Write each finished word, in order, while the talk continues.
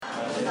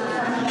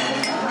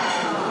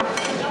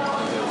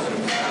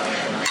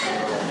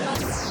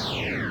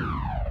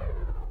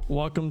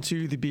Welcome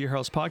to the Beer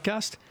House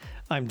Podcast.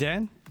 I'm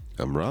Dan.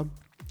 I'm Rob.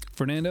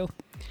 Fernando.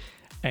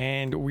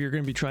 And we are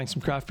going to be trying some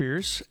craft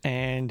beers.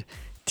 And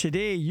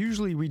today,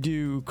 usually we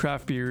do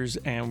craft beers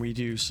and we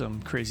do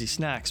some crazy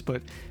snacks,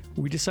 but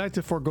we decided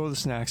to forego the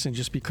snacks and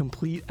just be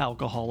complete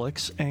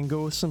alcoholics and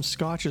go with some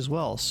scotch as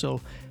well. So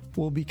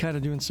we'll be kind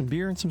of doing some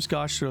beer and some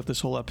scotch throughout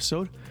this whole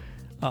episode.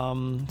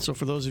 So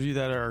for those of you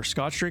that are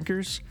scotch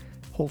drinkers,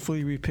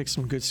 hopefully we pick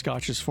some good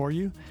scotches for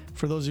you.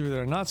 For those of you that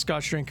are not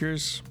scotch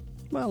drinkers,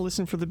 well,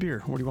 listen for the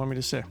beer. What do you want me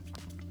to say?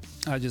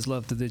 I just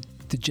love the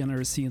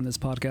degeneracy in this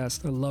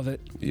podcast. I love it.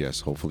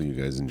 Yes, hopefully you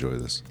guys enjoy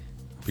this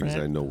because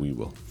I know we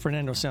will.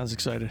 Fernando sounds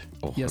excited.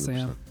 Oh, Yes, I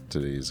am.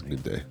 Today is a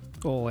good day.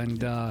 Oh, and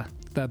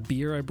that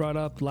beer I brought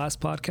up last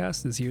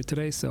podcast is here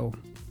today, so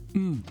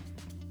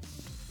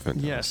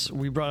Fantastic. Yes,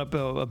 we brought up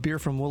a beer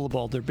from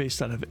Willibald. They're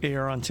based out of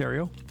Ayr,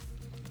 Ontario.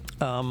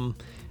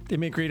 They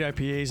make great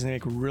IPAs and they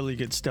make really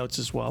good stouts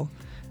as well.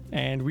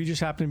 And we just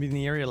happened to be in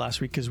the area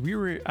last week because we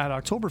were at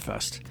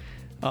Oktoberfest.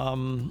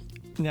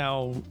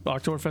 Now,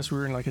 Oktoberfest, we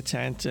were in like a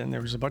tent and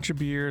there was a bunch of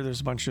beer,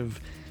 there's a bunch of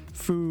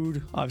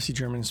food, obviously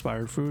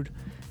German-inspired food,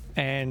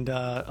 and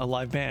a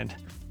live band.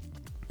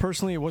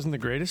 Personally, it wasn't the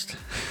greatest.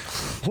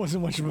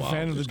 Wasn't much of a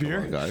fan of the beer.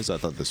 Come on, guys, I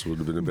thought this would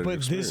have been a better But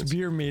experience. this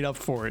beer made up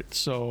for it.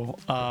 So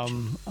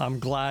I'm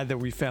glad that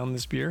we found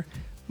this beer.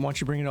 Why don't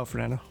you bring it out,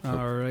 Fernando?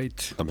 all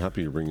right. I'm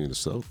happy you're bringing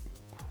this out.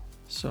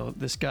 So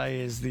this guy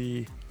is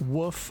the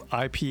Woof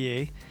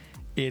IPA.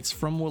 It's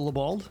from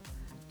Willibald.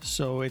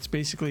 So it's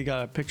basically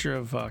got a picture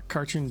of a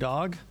cartoon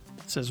dog.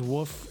 It says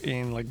Woof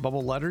in like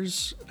bubble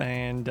letters.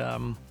 And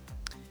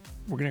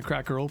we're going to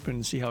crack her open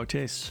and see how it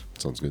tastes.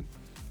 Sounds good.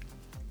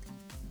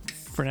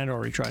 Fernando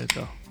already tried it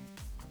though.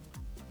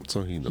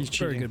 So he knows. He's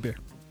Very cheating. good beer.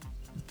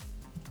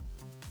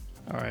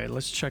 All right,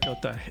 let's check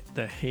out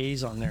the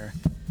haze on there.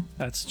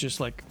 That's just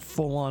like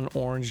full-on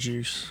orange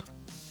juice.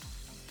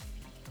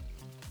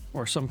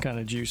 Or some kind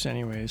of juice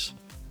anyways.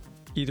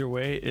 Either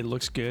way, it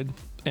looks good.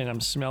 And I'm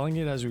smelling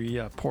it as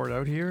we pour it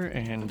out here,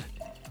 and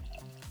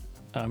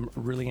I'm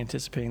really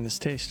anticipating this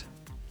taste.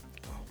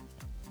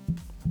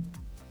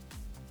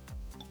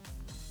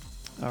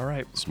 All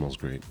right. Smells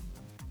great.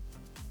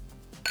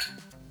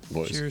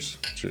 Boys. Cheers.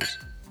 Cheers.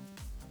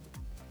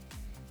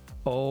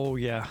 Oh,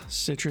 yeah.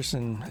 Citrus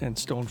and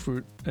stone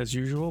fruit as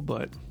usual,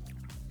 but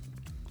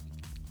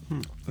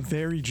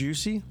very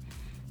juicy.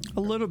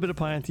 A little bit of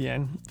pine at the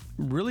end.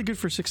 Really good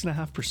for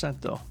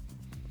 6.5% though.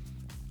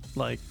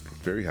 Like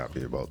Very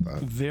happy about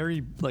that.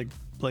 very like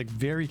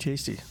very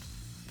tasty.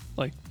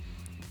 Like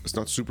It's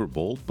not super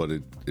bold, but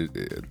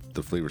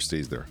the flavor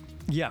stays there.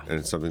 yeah. And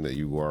it's something that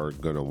you are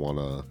going to want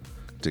to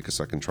take a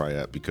second try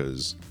at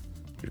because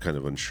you're kind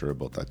of unsure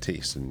about that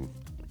taste. And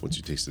once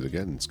you taste it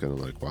again, it's kind of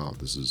like, wow,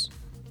 this is,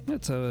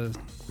 It's a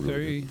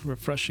very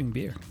refreshing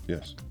beer.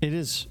 yes. It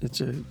is.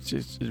 It's a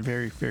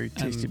very, very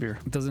tasty And beer.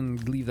 It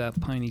doesn't leave that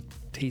piney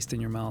taste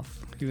in your mouth,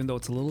 even though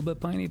it's a little bit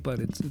piney, but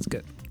it's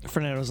good.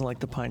 Fernando doesn't like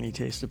the piney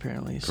taste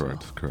apparently.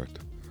 Correct, So correct.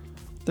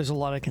 there's a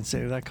lot I can say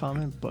to that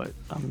comment, but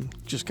I'm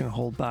just gonna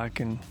hold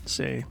back and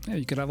say Yeah,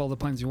 you could have all the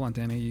pines you want,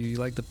 Danny. You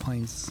like the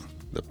pines.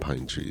 The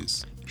pine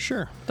trees.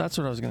 sure. That's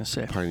what I was gonna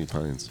say. Piney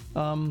pines.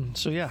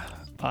 So yeah,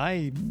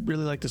 I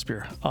really like this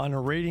beer. On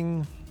a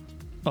rating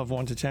of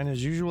 1 to 10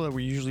 as usual that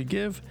we usually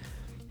give,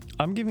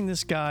 I'm giving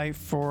this guy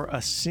for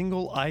a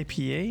single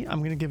IPA, I'm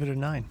going to give it a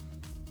 9.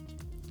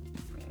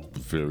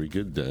 Very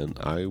good, Dan.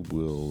 I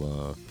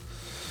will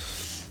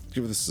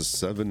give this a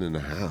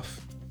 7.5.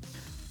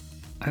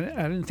 I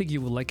didn't think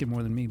you would like it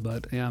more than me,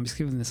 but yeah, I'm just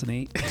giving this an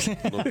 8.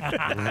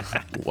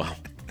 Wow.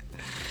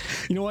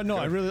 You know what? No,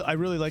 I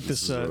really like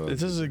this. This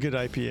is This is a good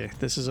IPA.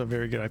 This is a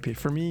very good IPA.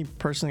 For me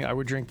personally, I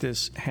would drink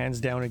this hands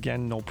down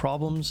again, no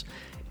problems.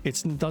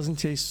 It doesn't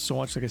taste so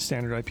much like a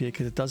standard IPA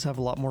because it does have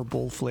a lot more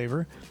bold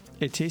flavor.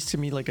 It tastes to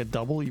me like a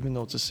double, even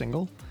though it's a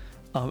single.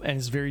 And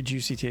it's very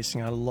juicy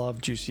tasting. I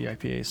love juicy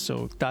IPAs,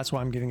 so that's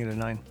why I'm giving it a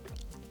 9.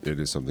 It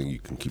is something you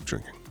can keep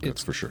drinking. That's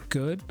It's for sure.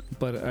 Good,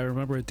 but I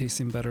remember it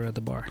tasting better at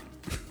the bar.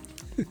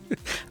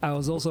 I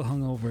was also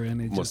hungover,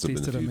 and it Must just have been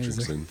tasted a few drinks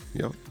amazing.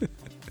 in. Yeah.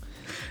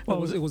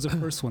 Well, it was the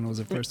first one. It was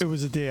the first It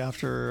was the day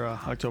after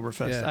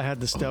Oktoberfest. Yeah. I had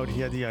the stout. He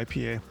had the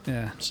IPA.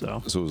 Yeah.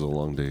 So So it was a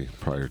long day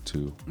prior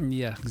to.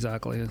 Yeah,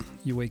 exactly.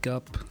 You wake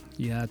up,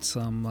 you had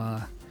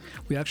some.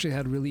 We actually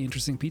had really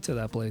interesting pizza at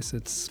that place.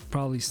 It's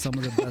probably some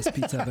of the best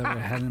pizza I've ever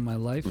had in my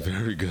life.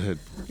 Very good.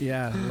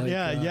 Yeah. Like,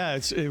 yeah.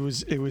 It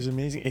was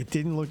amazing. It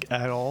didn't look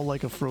at all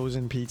like a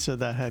frozen pizza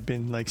that had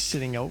been like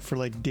sitting out for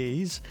like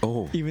days.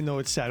 Oh. Even though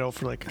it sat out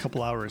for like a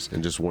couple hours.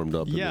 And just warmed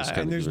up. Yeah, just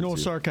kind and of there's given no to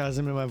you.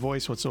 sarcasm in my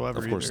voice whatsoever.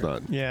 Of course either.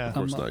 not. Yeah. Of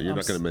course not. You're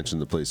not going to mention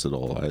the place at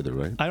all either,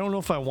 right? I don't know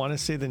if I want to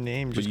say the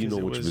name. But Just you know 'cause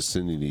it which was,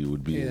 vicinity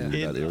would be in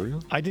Yeah. that area?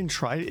 I didn't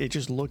try it. It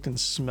just looked and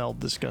smelled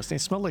disgusting. It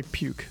smelled like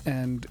puke.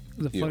 And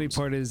the Yeah, funny it was-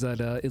 part is that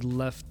it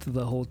left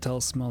the hotel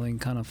smelling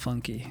kind of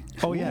funky.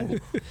 Oh yeah,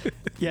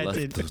 yeah. It Left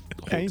did. the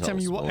Anytime hotel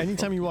you smell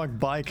anytime you funky. walk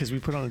by, because we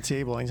put on a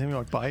table. Anytime you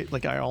walk by,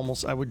 like I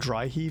would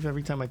dry heave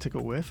every time I took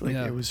a whiff. Like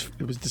Yeah. it was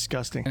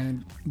disgusting.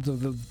 And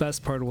the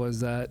best part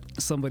was that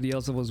somebody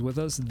else that was with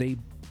us, they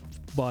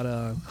bought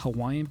a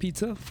Hawaiian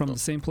pizza from the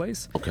same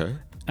place. Okay.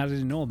 I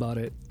didn't know about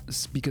it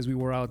because we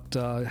were out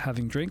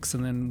having drinks,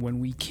 and then when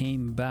we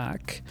came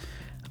back,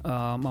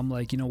 I'm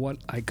like, you know what?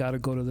 I gotta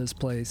go to this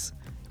place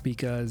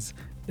because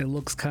it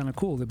looks kind of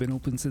cool. They've been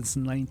open since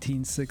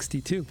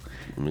 1962.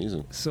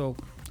 Amazing. So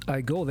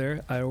I go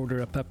there. I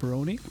order a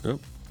pepperoni. Yep.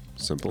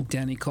 Simple.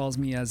 Danny calls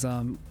me as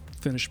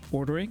finished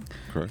ordering.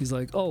 Correct. He's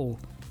like, "Oh,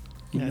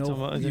 Yeah, it's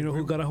almost- you know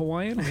who got a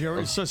Hawaiian?" You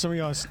already saw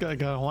somebody else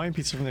got a Hawaiian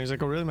pizza from there. He's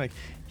like, oh, really? I'm like,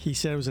 he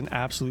said it was an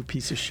absolute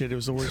piece of shit. It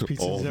was the worst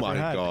pizza Oh he's ever my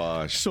had.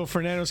 gosh. So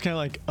Fernando's kind of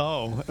like,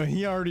 oh, and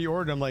he already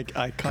ordered. I'm like,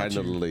 I caught Kind you.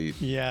 of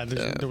late. Yeah,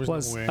 there was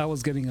Plus, no way. I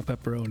was getting a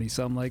pepperoni,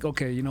 so I'm like,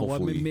 okay, you know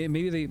what? Hopefully-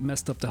 Maybe they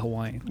messed up the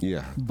Hawaiian.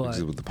 Yeah. But-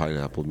 because with the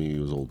pineapple, maybe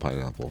it was old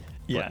pineapple.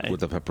 Yeah, But with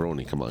the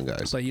pepperoni, come on,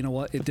 guys. But you know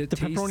what? It did The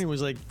taste. pepperoni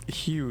was like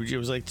huge. It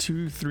was like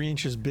 2-3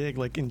 inches big,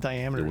 like in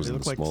diameter. It wasn't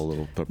looked like small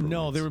little pepperoni.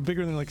 No, they were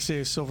bigger than like say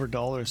a silver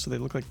dollar. So they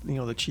looked like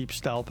the cheap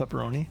style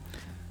pepperoni.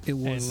 It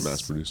was. And-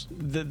 mass produced.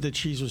 The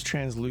cheese was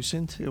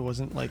translucent. It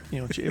wasn't like it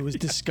was That's not the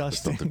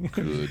disgusting.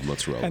 good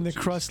mozzarella. And the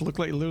cheese. crust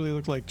literally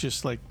looked like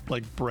just like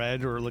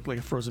bread or looked like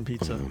a frozen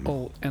pizza.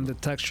 Oh, and the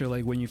texture,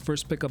 like when you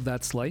first pick up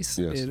that slice,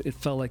 Yes. it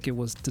felt like it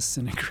was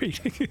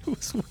disintegrating. It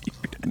was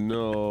weird.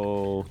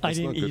 No, I that's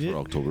didn't not good eat for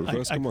it.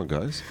 Oktoberfest. Come on,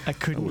 guys. I I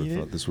couldn't would eat have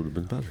it. thought this would have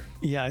been better.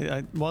 Yeah,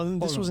 this no.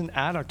 wasn't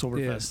at Oktoberfest.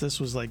 Yeah. This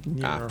was like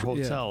near our After.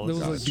 hotel. Yeah, that was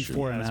like It's-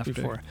 before and it's after.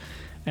 Before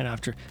and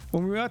after.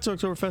 When we were out to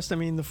Oktoberfest, I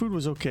mean, the food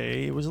was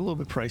okay. It was a little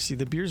bit pricey.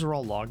 The beers were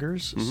all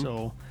lagers,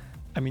 so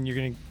I mean, you're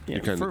gonna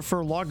kinda- for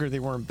a lager they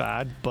weren't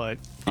bad, but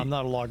I'm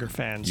not a lager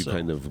fan. You so.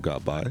 kind of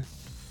got by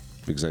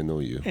because I know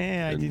you. I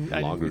and didn't-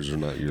 I lagers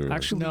didn't- are not your.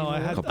 Actually, No, you know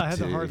I what? had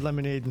the tea. hard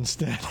lemonade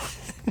instead.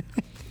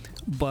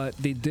 But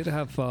they did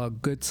have a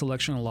good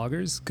selection of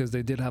lagers because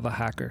they did have a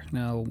hacker.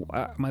 Now,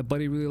 my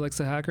buddy really likes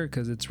a hacker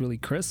because it's really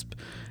crisp.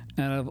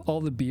 And of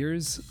all the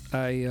beers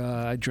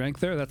I drank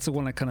there, that's the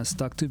one I kind of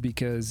stuck to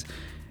because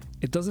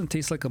it doesn't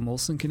taste like a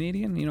Molson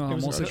Canadian. You know how It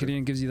was Molson actually-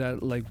 Canadian gives you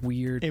that like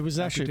weird. It was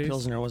actually a aftertaste?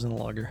 pilsner. It wasn't a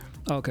lager.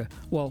 Okay.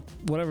 Well,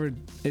 whatever.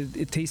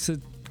 It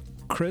tasted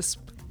crisp,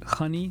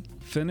 honey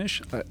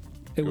finish.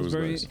 It was was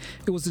very. nice.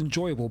 It was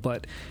enjoyable,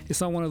 but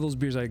it's not one of those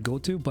beers I go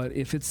to. But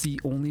if it's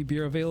the only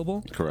beer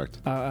available, Correct.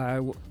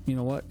 you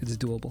know what? It's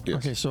doable. Yes.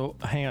 Okay, so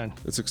hang on.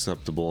 It's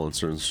acceptable in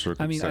certain I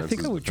circumstances. mean, I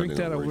think I would drink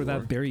depending that on over where you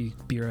that berry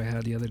beer I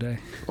had the other day.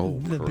 are. Oh,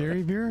 The correct.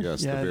 berry beer?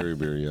 Yes, Yeah, the berry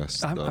beer.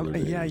 Yes. The other day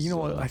Yeah, was, you know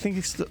what? I think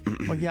it's the.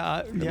 Well, yeah,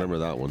 I remember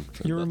that one.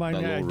 You That- remind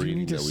that me. little Do you reading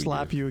need to that we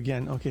slap gave. you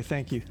again? Okay,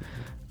 thank you.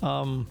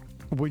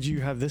 Would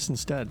you have this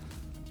instead?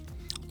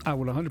 I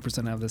would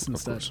 100% have this Of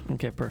instead. course.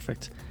 Okay,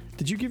 perfect.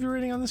 Did you give your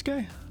rating on this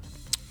guy?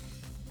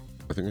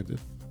 I think I did.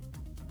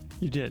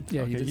 You did.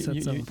 Yeah, okay, you did set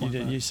You 7.5.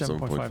 did. You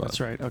 7.5. 7.5. That's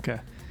right. Okay.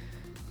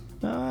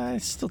 I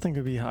still think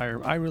it'd be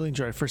higher. I really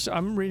enjoy it. First,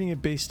 I'm rating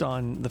it based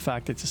on the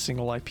fact that it's a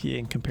single IPA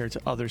and compared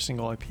to other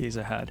single IPAs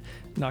I had,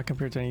 not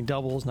compared to any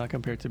doubles, not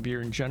compared to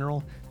beer in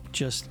general,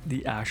 just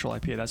the actual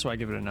IPA. That's why I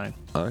give it a 9.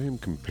 I am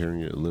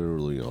comparing it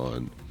literally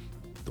on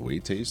the way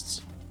it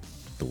tastes,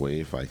 the way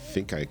if I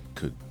think I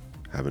could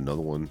have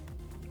another one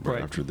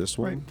Right. after this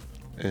one,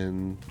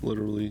 and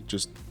literally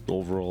just the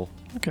overall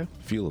Okay.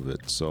 feel of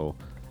it. So,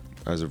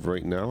 as of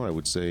right now, I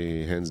would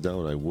say hands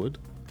down I would,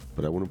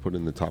 but I wouldn't put it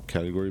in the top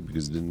category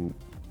because it didn't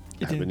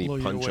have didn't any blow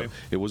you punch away. out.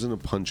 It wasn't a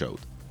punch out.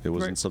 It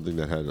wasn't Right. something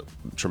that had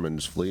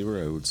tremendous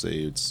flavor. I would say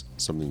it's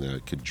something that I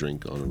could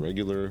drink on a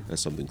regular as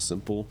something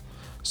simple,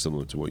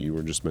 similar to what you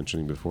were just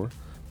mentioning before.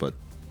 But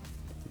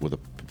with a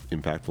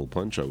impactful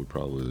punch, I would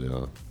probably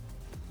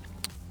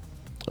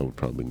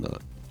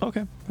not.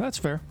 Okay, that's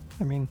fair.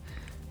 I mean,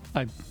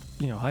 I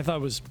thought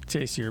it was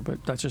tastier,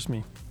 but that's just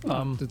me.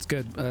 It's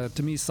good.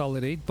 To me,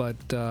 solid 8. But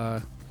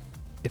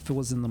if it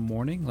was in the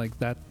morning, like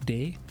that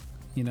day,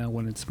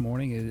 when it's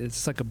morning,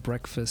 it's like a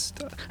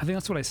breakfast. I think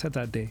that's what I said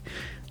that day.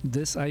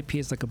 This IPA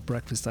is like a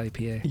breakfast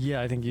IPA.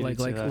 Yeah, I think you Like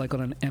did say that. like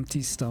on an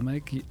empty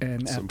stomach,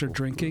 and after Simple.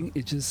 drinking,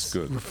 it just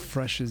Good.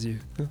 refreshes you.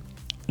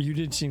 You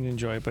did seem to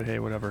enjoy it, but hey,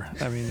 whatever.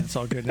 I mean, it's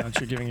all good now that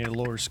you're giving it a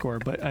lower score.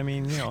 But I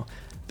mean,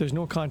 there's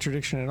no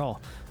contradiction at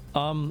all.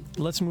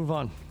 Let's move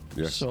on.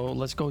 Yes. So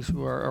let's go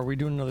to are we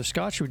doing another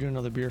scotch or are we doing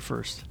another beer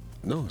first?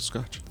 No,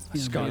 scotch.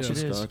 Yeah, Scotch yeah.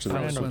 it is. Scotch and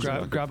Fernando, then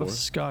grab back and us forth.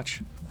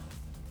 scotch.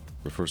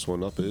 The first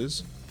one up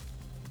is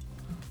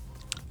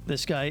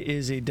This guy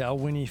is a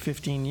Dalwhinnie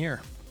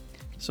 15-year.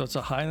 So it's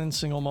a Highland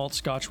single malt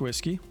Scotch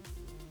whiskey.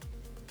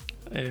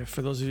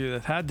 For those of you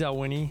that had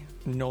Dalwhinnie,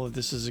 know that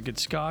this is a good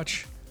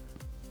Scotch.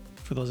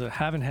 For those that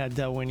haven't had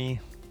Dalwhinnie,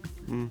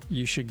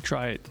 you should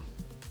try it.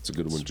 it's a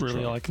good one That's to really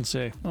try. all I can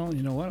say. Well,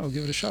 you know what? I'll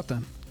give it a shot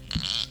then.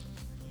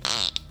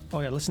 Oh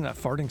yeah, listen to that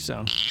farting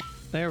sound.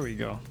 There we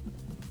go.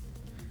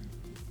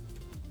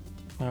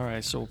 All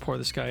right, so we'll pour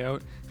this guy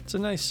out. It's a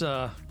nice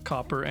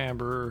copper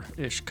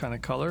amber-ish kind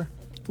of color.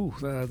 Ooh,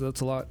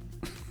 that's a lot.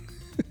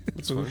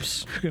 That's fine.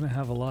 Oops. We're gonna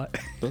have a lot.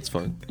 That's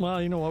fine.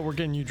 Well, you know what? We're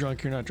getting you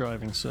drunk. You're not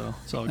driving, so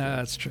it's all good.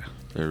 That's true.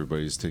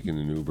 Everybody's taking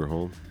an Uber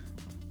home.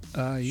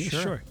 Yeah,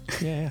 sure.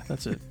 Yeah,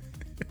 that's it.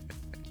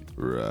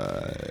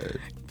 Right.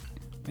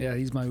 Yeah,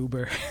 he's my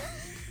Uber.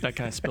 That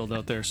kind of spilled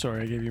out there.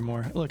 Sorry, I gave you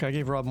more. Look, I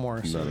gave Rob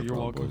more, so Not a you're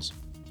problem, welcome. boys.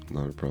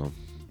 Not a problem.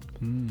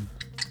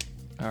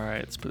 All right,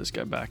 let's put this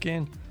guy back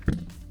in.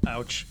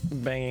 Ouch.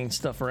 Banging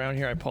stuff around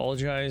here. I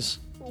apologize.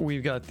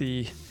 We've got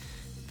the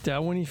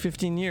Dalwhinnie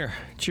 15 year.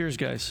 Cheers,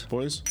 guys.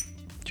 Boys,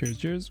 Cheers,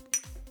 cheers.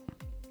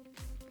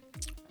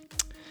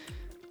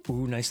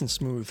 Ooh, nice and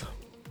smooth.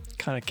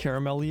 Kind of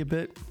caramelly a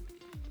bit.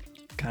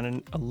 Kind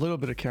of a little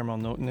bit of caramel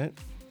note in it.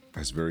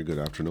 has very good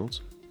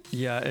afternoons.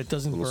 Yeah, it A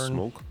doesn't little burn.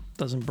 smoke.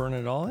 Doesn't burn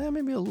at all. Yeah,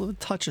 maybe a little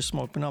touch of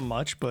smoke, but not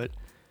much. But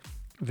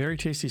very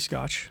tasty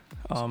scotch.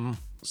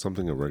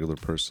 Something a regular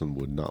person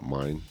would not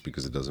mind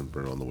because it doesn't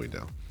burn on the way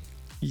down.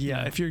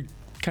 Yeah, if you're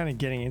kind of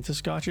getting into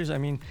scotches, I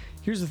mean,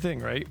 here's the thing,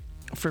 right?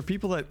 For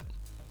people that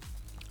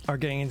are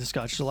getting into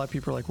scotches, a lot of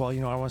people are like, well,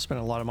 I want to spend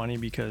a lot of money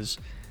because,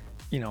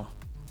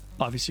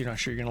 obviously you're not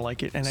sure you're going to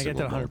like it. And I get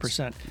that Single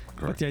 100%. But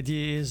Correct. the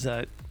idea is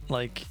that,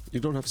 like, You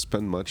don't have to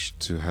spend much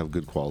to have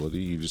good quality.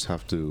 You just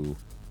have to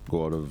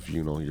go out of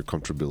your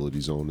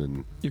comfortability zone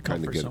and your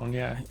kind of comfort get zone,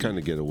 yeah. kind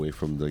of get away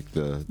from like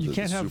the You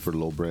can't have- super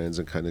low brands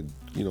and kind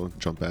of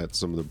jump at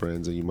some of the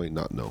brands that you might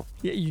not know.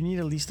 Yeah, you need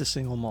at least a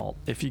single malt.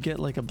 If you get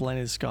like a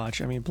blended scotch,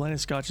 I mean, blended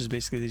scotch is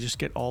basically they just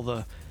get all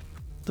the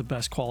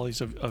best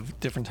qualities of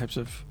different types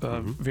of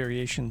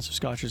variations of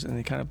scotches, and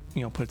they kind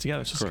of put it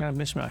together. So it's Correct.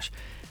 kind of mishmash.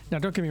 Now,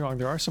 don't get me wrong,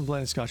 there are some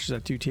blended scotches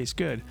that do taste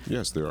good,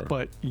 Yes, there are.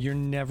 but you're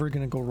never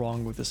going to go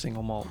wrong with a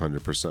single malt.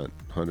 100%.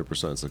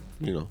 It's like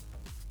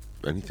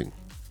anything.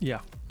 Yeah,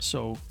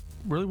 so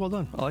really well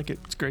done. I like it.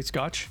 It's great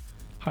scotch.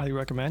 Highly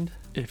recommend.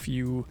 If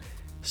you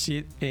see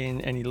it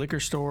in any liquor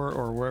store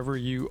or wherever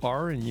you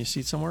are and you see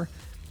it somewhere,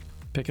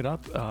 pick it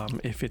up.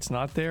 If it's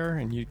not there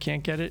and you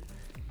can't get it,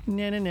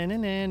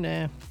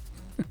 nah.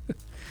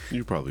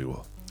 You probably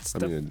will. I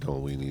Stuff- mean,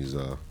 Dalwhinnie's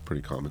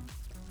pretty common.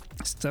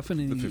 It's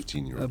definitely The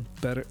 15-year-old.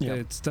 a better. Yeah.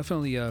 It's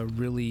definitely a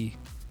really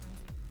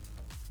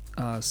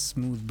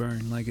smooth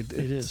burn. Like it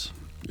It Yes,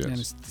 and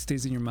it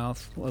stays in your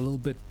mouth. A little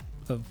bit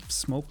of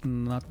smoke,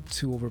 not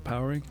too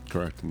overpowering.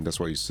 correct. And that's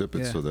why you sip it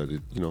Yeah. so that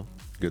it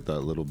get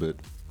that little bit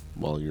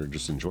while you're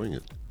just enjoying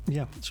it.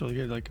 Yeah, it's really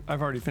good. Like,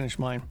 I've already finished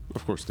mine,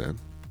 Of course, Dan.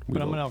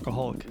 but I'm an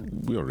alcoholic.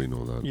 We already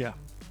know that. Yeah,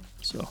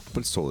 so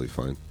But it's totally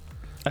fine.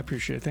 I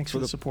appreciate it. Thanks for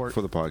the support.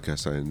 For the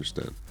podcast, I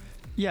understand.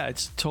 Yeah,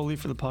 it's totally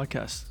for the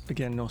podcast.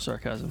 Again, no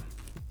sarcasm.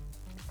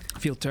 I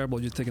feel terrible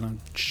just taking a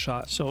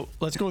shot. So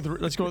let's go with the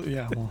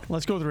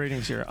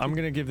ratings here. I'm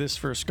gonna give this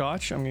for a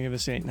scotch. I'm gonna give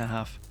this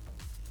 8.5.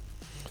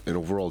 An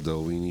overall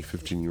Dalwhinnie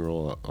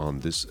 15-year-old on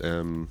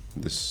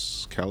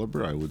this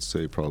caliber, I would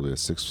say probably a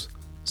 6.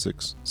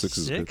 6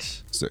 is good.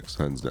 6? 6,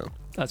 hands down.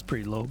 That's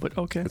pretty low, but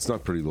okay. It's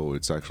not pretty low.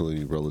 It's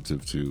actually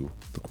relative to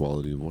the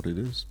quality of what it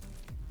is.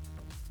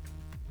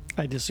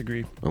 I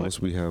disagree. but- Unless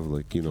we have All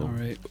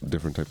right.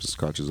 different types of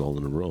scotches all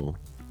in a row,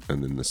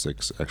 and then the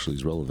 6 actually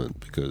is relevant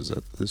because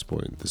at this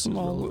point this is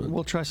Well, relevant,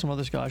 we'll try some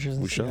other scotches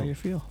and We see how shall. you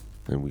feel.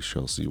 and we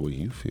shall see what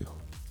you feel.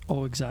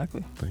 Oh,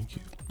 exactly. Thank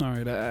you. All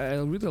right, I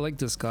really like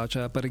this scotch,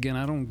 but again,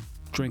 I don't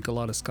drink a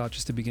lot of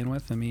scotches to begin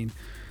with. I mean,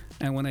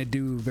 and when I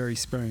do, very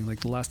sparing. Like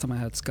the last time I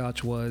had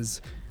scotch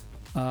was,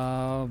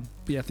 I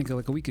think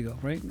like a week ago,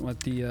 right? At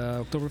the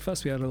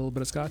Oktoberfest, we had a little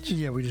bit of scotch.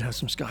 Yeah, we did have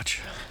some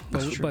scotch.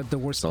 That's true. But the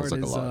worst Sounds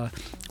part like a is lot.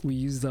 we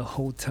used the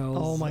hotel's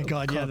Oh my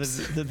god, yeah,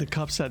 cups. the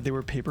cups they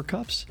were paper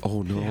cups.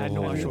 Oh no! They had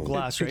no actual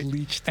glass, It right?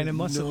 leached And it. it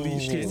must have No.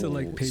 leached Tasted it.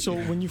 like paper. So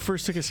when you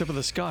first took a sip of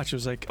the scotch, it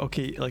was like,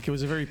 okay, like it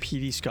was a very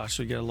peaty scotch,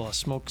 so you get a lot of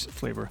smoke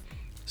flavor.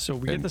 So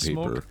we get And the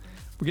smoke. paper.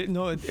 We get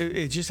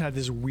it just had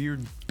this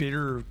weird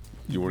bitter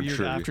You weren't weird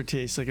sure.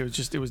 aftertaste. Like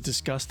it was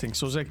disgusting.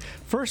 So it was like,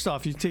 first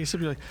off, you take a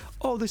sip, you're like,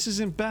 oh, this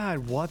isn't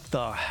bad. What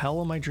the hell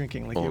am I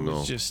drinking? Like Oh, it was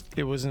no. just,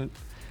 it wasn't.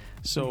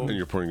 So And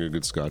you're pouring a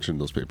good scotch in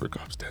those paper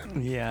cups,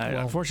 Dan. yeah,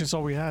 Well- unfortunately, it's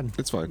all we had.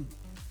 It's fine.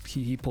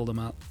 he pulled them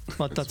out.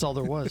 But that's all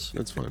there was.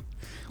 It's fine.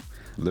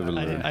 Live and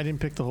learn. I didn't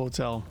pick the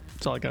hotel.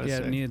 That's all I gotta Yeah,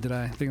 say. neither did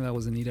I. I think that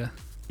was Anita.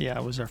 Yeah,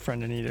 it was our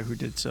friend Anita who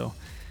did so.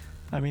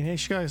 I mean, hey,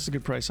 she got us a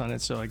good price on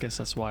it, so I guess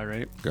that's why,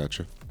 right?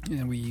 Gotcha.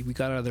 And we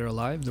got out of there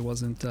alive. There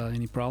wasn't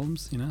any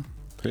problems,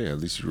 Hey, at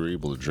least you were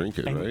able to drink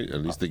it, And- right?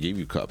 At least they gave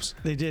you cups.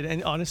 They did,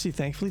 and honestly,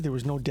 thankfully, there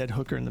was no dead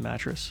hooker in the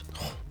mattress.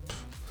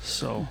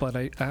 So But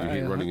You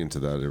hate running into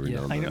that every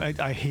yeah. now I and know then.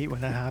 I hate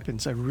when that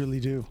happens. I really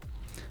do.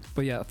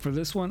 But yeah, for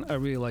this one, I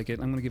really like it.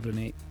 I'm gonna give it an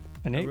 8.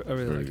 An 8? I really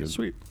Very like good. it.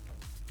 Sweet.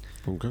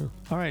 Okay.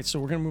 All right, so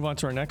we're gonna move on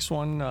to our next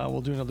one.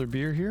 We'll do another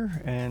beer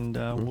here, and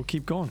we'll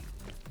keep going.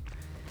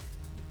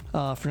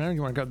 Fernando,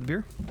 you want to grab the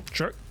beer?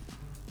 Sure.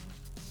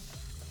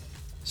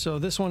 So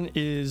this one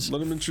is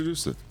Let him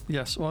introduce it.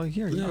 yes. Well,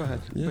 here you go Yeah,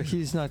 ahead. yeah. But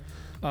he's not.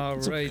 All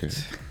It's right. okay.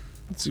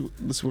 Let's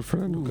see what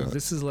Fernando Ooh, got.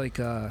 this is like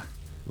Let's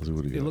see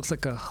what he it got. looks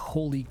like a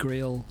holy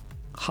grail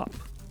hop.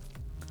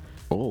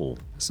 Oh,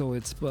 So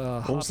it's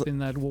Almost hop like- in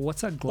that. Well,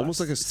 what's that glass? almost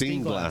like a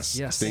stained glass.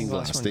 Yes. Stained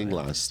glass. one, Stained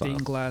right? glass style.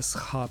 Stained glass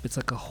hop. It's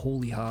like a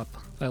holy hop.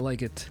 I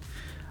like it,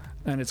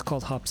 and it's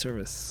called Hop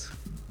Service,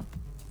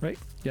 right?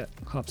 Yeah,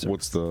 Hop Service.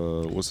 What's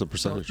the So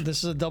percentage? this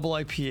is a double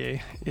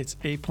IPA. It's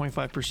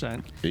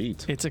 8.5%.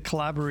 8. It's a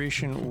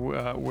collaboration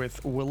with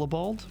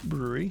Willibald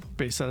Brewery,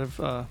 based out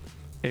of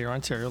Air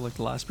Ontario, like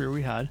the last beer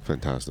we had.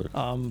 Fantastic.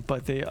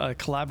 But they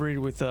collaborated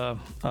with a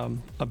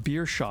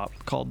beer shop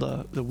called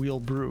the Wheel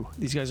Brew.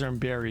 These guys are in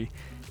Barrie.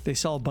 They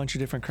sell a bunch of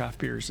different craft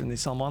beers, and they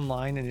sell them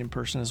online and in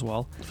person as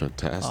well.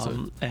 Fantastic.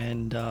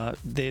 And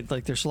they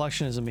like their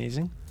selection is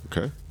amazing.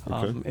 Okay.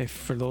 If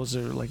for those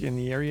that are like in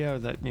the area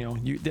that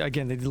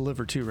again they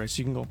deliver too, right? So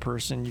you can go in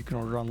person, you can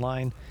order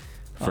online.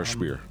 Fresh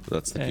beer.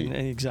 That's the key. And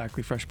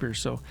exactly fresh beer.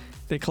 So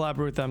they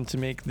collaborate with them to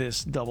make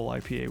this double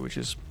IPA, which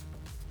is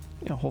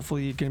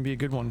hopefully going to be a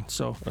good one.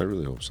 So I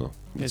really hope so.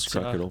 Let's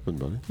crack it open,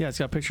 buddy. yeah, it's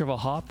got a picture of a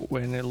hop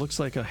and it looks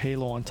like a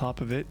halo on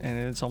top of it, and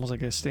it's almost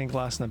like a stained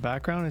glass in the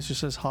background. It just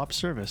says hop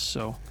service.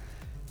 So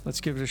let's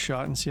give it a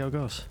shot and see how it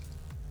goes.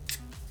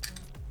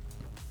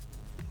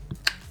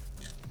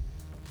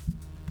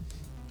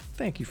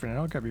 Thank you,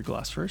 Fernando. I'll grab your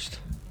glass first.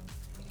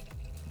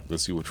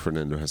 Let's see what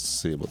Fernando has to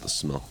say about the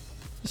smell.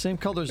 The same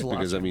color as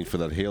last. Because, for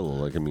that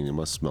halo, it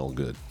must smell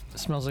good. It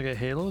smells like a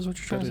halo is what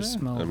you're trying to say?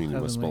 Smell It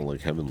must smell heavenly.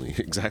 like heavenly.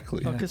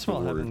 Exactly. Oh, it could smell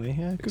The word. heavenly.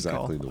 Yeah, good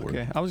Exactly call. the word.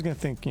 Okay, I was gonna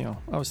think,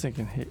 I was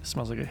thinking it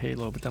smells like a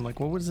halo, but then I'm like,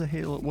 what does a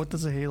halo? What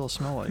does a halo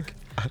smell like?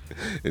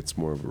 It's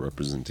more of a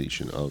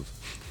representation of.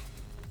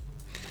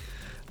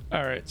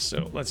 All right,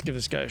 so let's give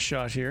this guy a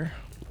shot here.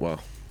 Wow.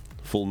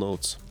 Full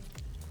notes.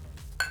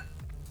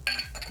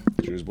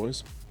 Cheers,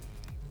 boys.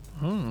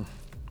 I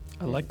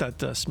like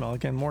that smell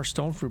again. More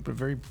stone fruit, but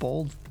very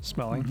bold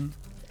smelling. Mm-hmm.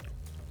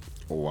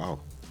 Oh, wow.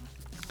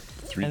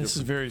 Three And this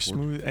is different- very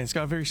smooth, and it's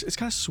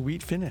got a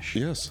sweet finish.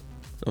 Yes.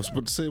 I was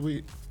about to say,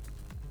 wait.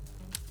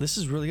 This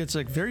is really good. It's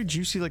like very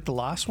juicy, like the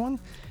last one.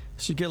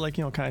 So you get like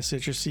kind of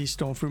citrusy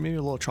stone fruit, maybe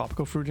a little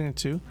tropical fruit in it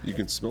too. You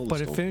can smell the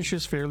But it stone.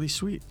 finishes fairly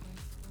sweet.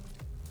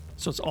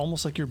 So it's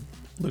almost like you're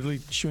literally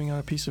chewing on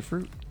a piece of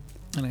fruit.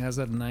 And it has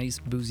that nice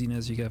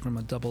booziness you get from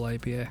a double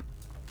IPA.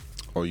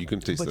 Oh, you can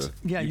taste But, that.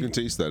 yeah, you you- can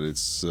taste that.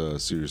 It's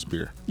serious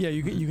beer. Yeah,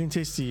 you can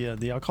taste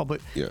the alcohol,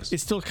 but Yes.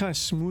 it's still kind of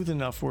smooth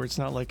enough where it's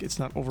not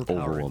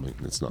overpowering. Overwhelming.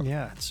 It's not.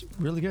 Yeah, it's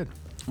really good.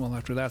 Well,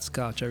 after that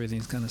scotch,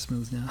 everything's kind of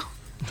smooth now.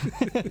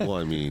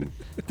 Well,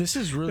 This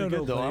is really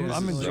good though. I'm this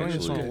is enjoying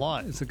this one a actually-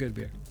 lot. It's a good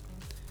beer.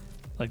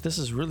 Like this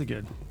is really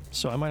good.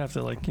 So I might have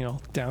to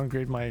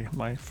downgrade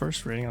my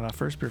first rating on that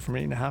first beer from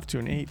 8.5 to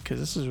an 8 because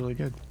this is really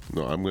good.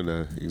 no, I'm going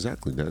to.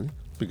 Exactly, Danny.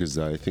 Because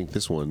I think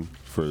this one,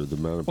 for the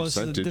amount of Well, this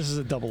percentage. is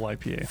a double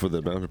IPA. For the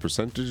amount of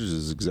percentages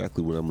is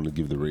exactly what I'm going to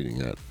give the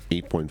rating at.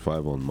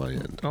 8.5 on my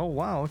end. Oh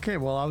wow. Okay.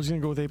 Well, I was gonna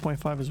go with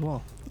 8.5 as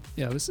well.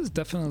 Yeah, this is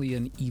definitely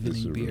an This is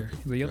evening really beer.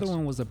 good. The other Yes.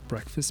 one was a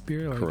breakfast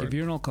beer. Like Correct. if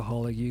you're an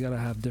alcoholic, you gotta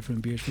have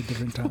different beers for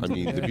different times. I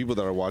mean, the people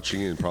that are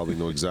watching in probably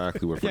know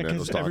exactly what Yeah,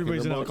 Fernando's because talking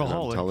everybody's an about. and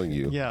alcoholic. I'm telling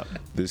you, Yeah.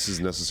 this is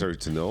necessary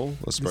to know,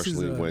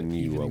 especially a when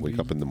you evening wake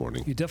beer. up in the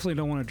morning. You definitely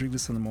don't want to drink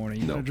this in the morning.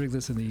 You No. gotta drink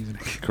this in the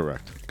evening.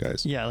 Correct,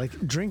 guys. Yeah,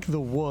 like drink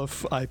the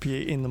Wolf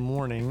IPA in the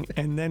morning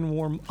and then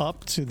warm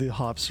up to the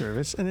hop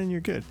service, and then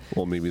you're good.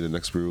 Well, maybe the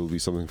next beer will be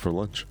something for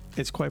lunch.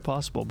 It's quite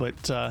possible.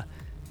 But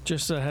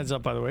just a heads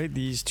up, by the way,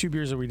 these two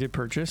beers that we did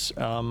purchase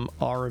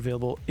are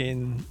available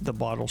in the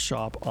bottle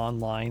shop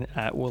online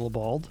at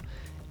Willibald.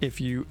 If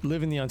you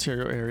live in the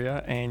Ontario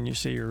area and you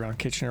say you're around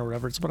Kitchener or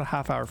whatever, it's about a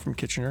half hour from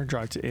Kitchener,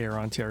 drive to Ayr,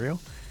 Ontario.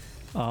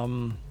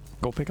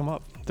 Go pick them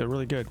up. They're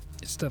really good.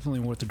 It's definitely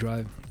worth the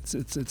drive.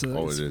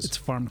 Oh, it is. It's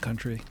farm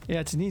country. Yeah,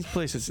 it's a neat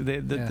place.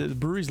 The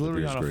brewery's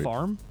literally beer's on a great.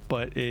 farm,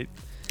 but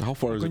How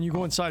far is when it? you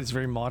go inside, it's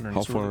very modern. How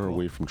It's really far cool.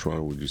 away from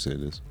Toronto would you say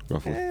it is,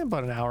 roughly?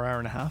 About an hour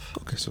and a half.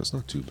 Okay, so it's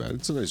not too bad.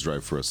 It's a nice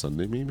drive for a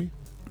Sunday, maybe.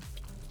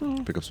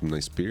 Pick up some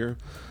nice beer.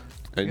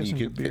 And Get you some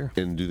can. good beer.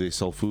 And do they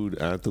sell food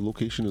at the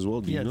location as well?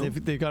 Do you Yeah, know?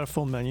 they've got a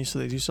full menu, so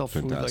they do sell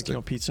food Fantastic.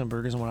 like pizza and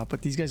burgers and whatnot.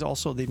 But these guys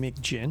also they make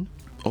gin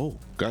Oh,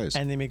 guys.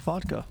 and they make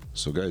vodka.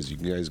 So, guys, you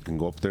guys can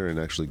go up there and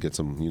actually get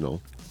some,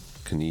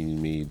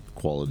 Canadian-made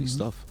quality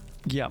stuff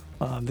Yeah,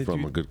 they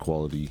from do. a good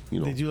quality,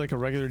 They do like a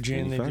regular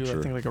gin. They do I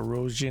manufacturer. think like a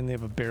rose gin. They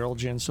have a barrel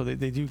gin, so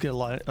they do get a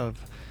lot of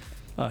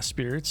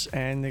spirits,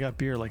 and they got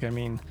beer. Like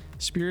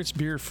spirits,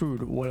 beer,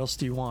 food. What else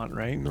do you want,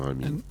 right? You know, I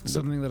mean, And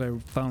something that I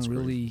found That's great.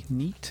 really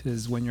neat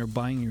is when you're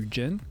buying your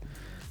gin,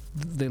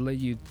 they let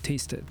you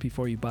taste it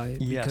before you buy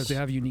it Yes. because they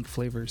have unique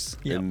flavors.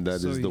 Yeah, and that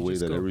So is you the way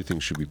just that go- everything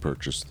should be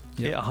purchased,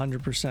 yeah,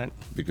 100%.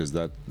 because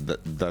that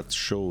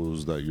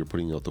shows that you're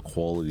putting out the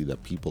quality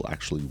that people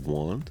actually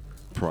want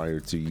prior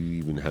to you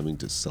even having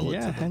to sell it Yeah,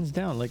 to them. hands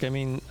down. Like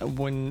when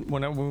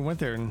we went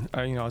there and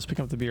I was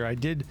picking up the beer, I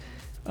did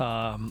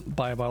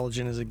buy a bottle of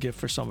gin as a gift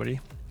for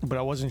somebody, but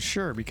I wasn't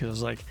sure because I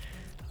was like,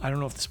 I don't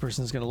know if this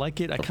person's gonna like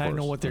it. I Of kind of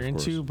know course, what they're of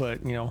into, but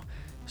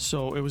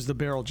so it was the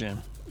barrel gin.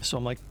 So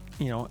I'm like,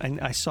 and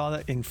I saw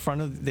that in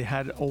front of they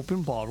had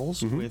open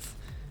bottles with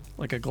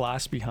like a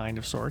glass behind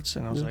of sorts,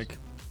 and I was Yes. like,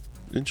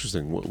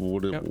 Interesting. What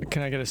yeah,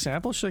 can I get a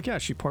sample? She's like, yeah.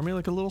 She poured me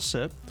like a little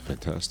sip.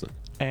 fantastic.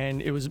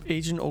 And it was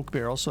aged in oak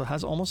barrel, so it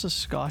has almost a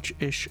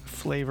Scotch-ish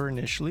flavor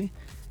initially,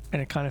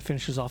 and it kind of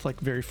finishes off like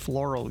very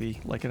florally,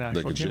 like an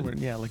actual a gin. would.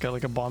 Yeah, like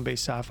a Bombay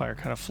Sapphire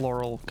kind of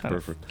floral kind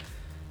Perfect.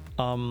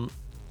 of.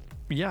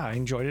 Yeah, I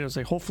enjoyed it. I was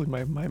like, hopefully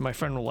my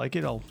friend will like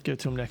it. I'll give it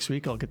to him next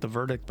week. I'll get the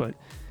verdict, but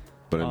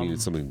But I mean,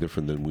 it's something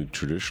different than we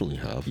traditionally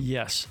have.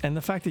 Yes, and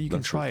the fact that you can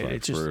That's try a it, fact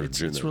it's for just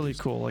gin, it's at really least.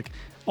 cool. Like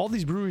all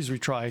these breweries we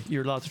try,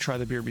 you're allowed to try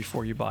the beer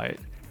before you buy it.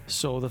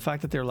 So the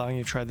fact that they're allowing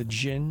you to try the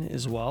gin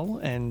as well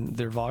and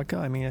their vodka,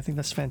 I mean, I think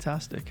that's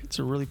fantastic. It's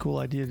a really cool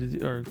idea to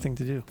do, or thing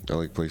to do. I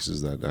like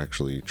places that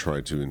actually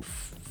try to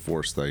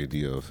enforce the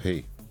idea of,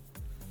 hey,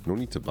 no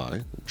need to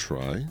buy,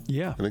 try,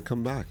 Yeah. and then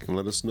come back and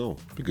let us know.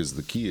 Because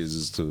the key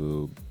is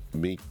to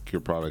make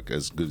your product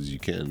as good as you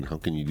can. How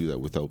can you do that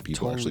without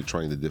people Totally. actually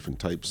trying the different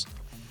types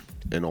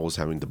and always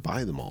having to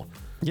buy them all?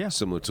 Yeah.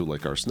 Similar to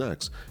like our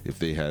snacks. If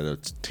they had a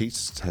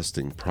taste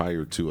testing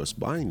prior to us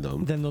buying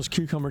them, Then those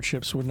cucumber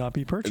chips would not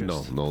be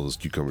purchased. no, those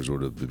cucumbers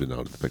would have been out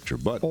of the picture.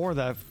 But Or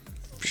that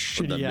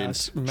shitty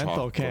ass menthol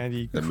chocolate-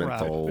 candy the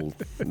crap. menthol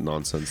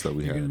nonsense that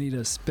we You're had. gonna need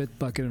a spit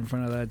bucket in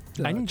front of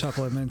that I need-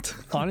 chocolate mint.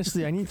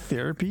 Honestly, I need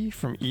therapy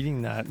from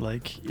eating that.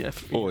 Like,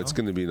 if, you Oh, it's know.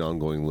 going to be an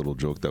ongoing little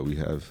joke that we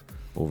have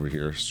over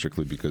here,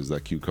 strictly because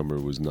that cucumber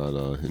was not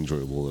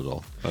enjoyable at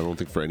all. I don't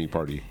think for any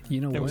party. You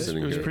know It what? was- it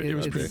was pretty- it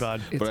was Okay. pretty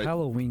bad. It's But I-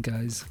 Halloween,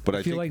 guys. but I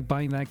if you think- like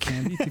buying that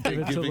candy to give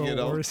it to Giving the it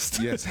out,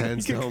 worst. yes,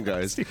 hands down,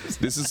 guys.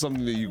 This is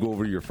something that you go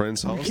over to your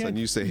friend's house can't- and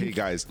you say, "Hey,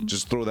 guys,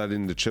 just throw that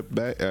in the chip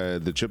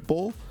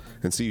bowl,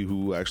 and see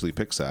who actually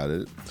picks at it."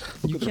 Look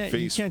You at their can't,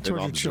 face you can't and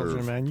torture children,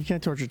 observe. man. You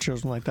can't torture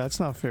children like that. It's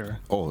not fair.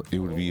 Oh, it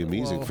would be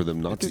amazing Well, for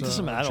them not to it's eat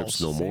some adults.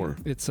 chips no more.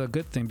 It's a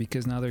good thing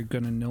because now they're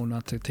gonna know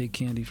not to take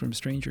candy from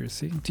strangers.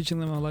 See, teaching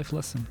them a life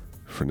lesson.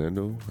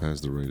 Fernando has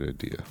the right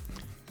idea.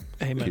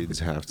 Hey, man. Kids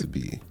have to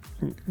be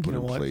You put know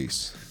in what?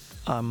 place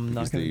I'm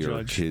not because going they to are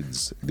judge.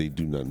 kids. They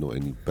do not know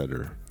any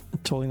better.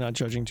 Totally not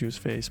judging to his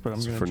face, but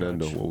I'm So going to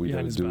Fernando, judge what we behind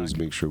gotta his do back. is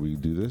make sure we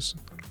do this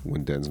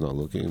when Dan's not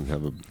looking and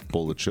have a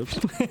bowl of chips,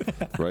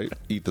 right?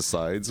 Eat the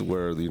sides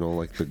where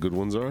like the good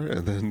ones are,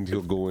 and then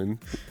you'll go in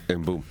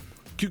and boom,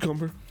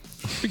 cucumber.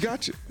 We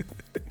got you.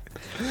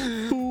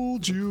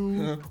 Fooled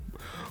you.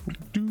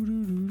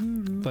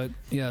 But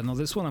yeah, no,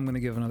 this one I'm gonna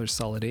give another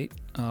solid 8.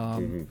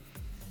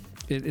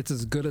 It's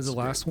as good as the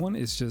last one.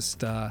 It's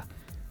just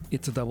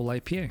it's a double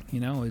IPA.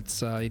 You know,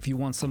 it's if you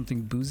want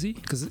something boozy,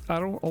 because I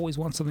don't always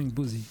want something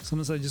boozy.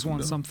 Sometimes I just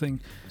want No. something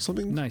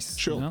Something nice,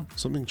 chill. you know?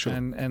 Something chill.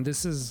 And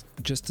this is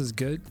just as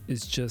good.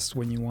 It's just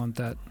when you want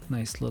that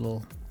nice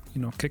little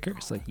kicker.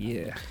 It's like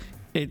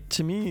It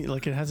to me,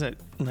 like, it has that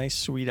nice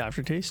sweet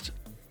aftertaste,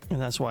 and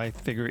that's why I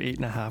figure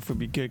 8.5 would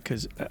be good,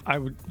 because I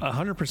would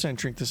 100%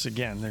 drink this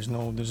again. There's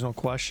no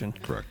question.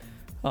 Correct.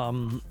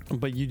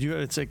 But you do,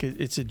 it's like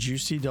it's a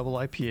juicy double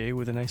IPA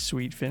with a nice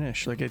sweet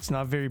finish. Like, it's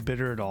not very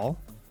bitter at all,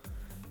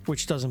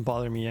 which doesn't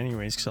bother me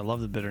anyways, because I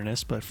love the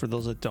bitterness. But for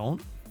those that don't,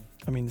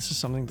 I mean, this is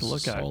something to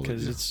look at, Solid,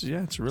 because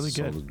yeah. it's really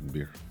good. Solid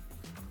beer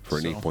for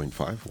an So-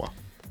 8.5. Wow.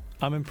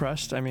 I'm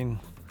impressed. I mean,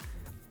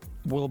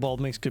 Willibald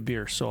makes good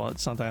beer, so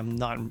it's not that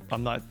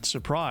I'm not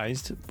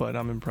surprised, but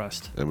I'm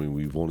impressed. I mean,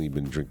 we've only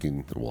been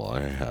drinking. Well, I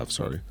have.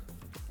 Sorry,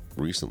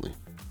 recently,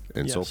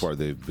 and so Yes. far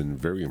they've been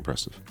very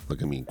impressive.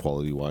 Like, I mean,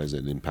 quality-wise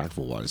and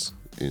impactful-wise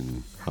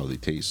in how they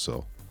taste.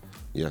 So,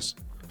 yes,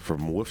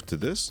 from whiff to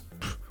this,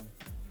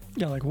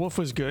 Yeah, like Wolf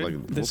was good.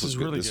 like This Wolf is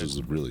good. really This good.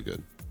 is really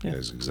good. Yeah.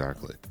 Yes,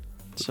 exactly.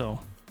 So,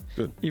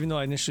 Good. even though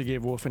I initially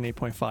gave Wolf an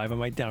 8.5, I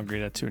might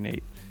downgrade that to an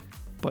 8.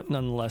 But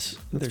nonetheless,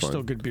 they're fine.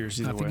 still good beers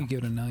I either think way. you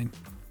give it a 9.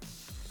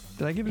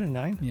 Did I give it a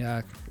 9?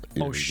 Yeah,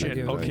 Yeah, Oh shit!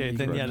 exactly. Okay, Right.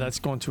 then Right. yeah, that's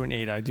going to an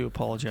 8. I do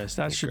apologize.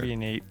 That should Okay. be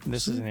an 8.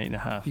 This is an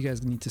 8.5. you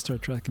guys need to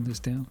start tracking this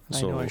down.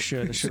 I know I So-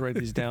 should. I should write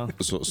these down.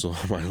 So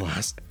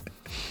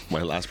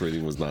my last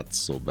rating was not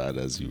so bad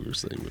as you were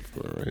saying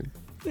before, right?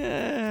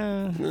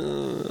 Yeah.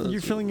 You're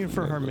filling in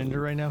for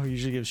Harminder right now, who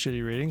usually gives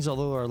shitty ratings.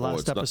 Although our last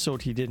it's not-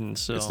 episode he didn't.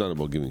 So It's not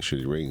about giving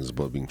shitty ratings; it's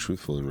about being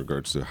truthful in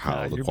regards to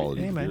how the you're-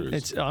 quality Hey of man, beer is.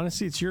 it's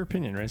honestly it's your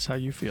opinion, right? It's how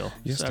you feel.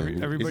 Yes, So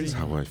Dan, everybody. it is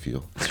how I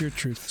feel. It's your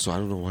truth. So I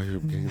don't know why you're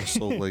getting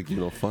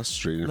so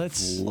frustrated and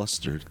Let's-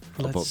 flustered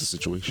about the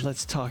situation.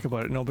 Let's talk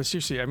about it. No, but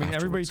seriously, I mean,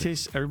 everybody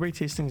Afterwards.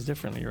 tastes things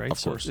differently, right?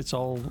 Of course.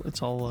 So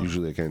it's all.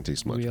 Usually I can't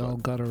taste much. We but, all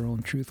got our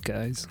own truth,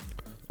 guys.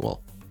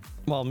 well,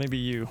 Well, maybe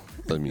you.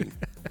 I mean,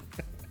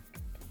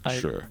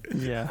 sure.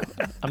 Yeah,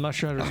 I'm not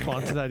sure how to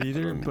respond to that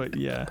either, but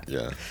yeah.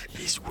 Yeah.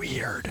 He's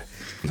weird.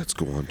 Let's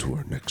go on to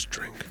our next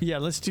drink. Yeah,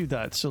 let's do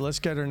that. So let's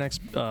get our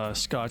next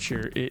scotch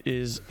here. It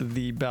is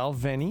the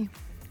Balvenie.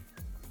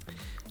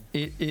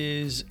 It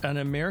is an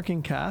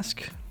American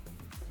cask.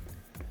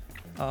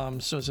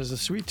 So it says a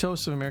sweet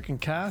toast of American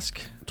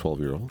cask,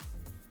 12-year-old.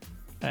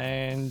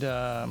 and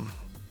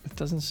it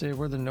doesn't say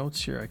where the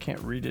notes here. I can't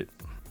read it.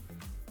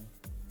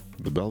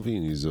 The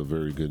Balvenie is a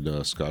very good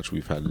scotch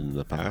we've had in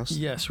the past.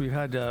 Yes, we've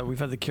had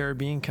the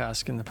Caribbean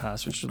cask in the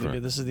past, which is really Correct.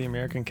 good. This is the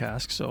American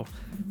cask, so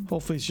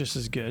hopefully it's just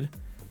as good.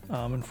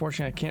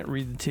 Unfortunately, I can't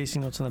read the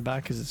tasting notes on the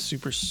back because it's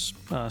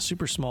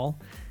super small,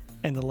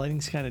 and the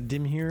lighting's kind of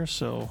dim here.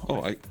 So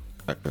Oh, I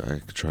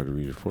could try to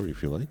read it for you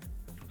if you like.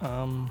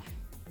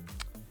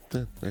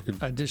 Yeah, I could.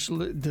 a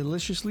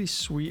deliciously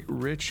sweet,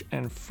 rich,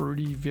 and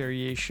fruity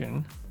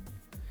variation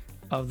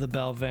of the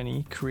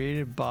Balvenie,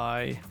 created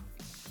by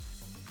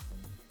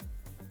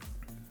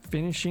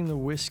finishing the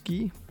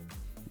whiskey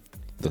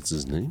That's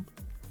his name?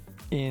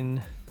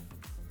 in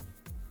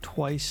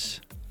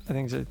twice I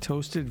think it's a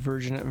toasted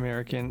virgin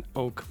American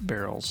oak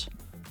barrels.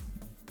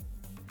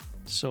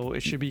 So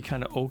it should be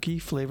kind of oaky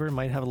flavor. It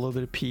might have a little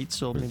bit of peat,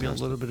 so maybe a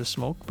Fantastic. little bit of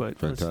smoke. But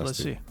Fantastic. let's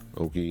see.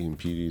 Oaky and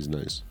peaty is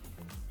nice.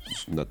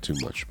 Not too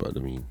much, but I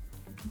mean,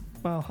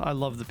 Well, I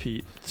love the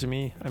peat. To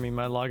me, I mean,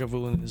 my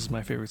Lagavulin is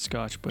my favorite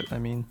Scotch. But I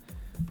mean,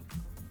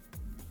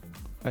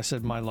 I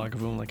said my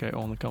Lagavulin like I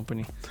own the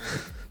company.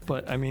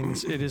 But I mean,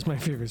 it is my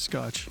favorite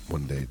Scotch.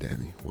 one day,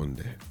 Danny, one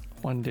day.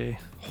 One day,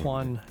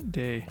 Juan?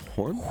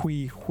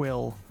 we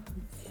will.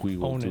 We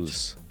will Own do it.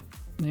 this.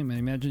 Hey man,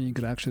 imagine you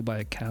could actually buy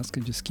a cask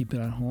and just keep it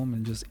at home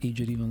and just age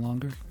it even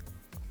longer.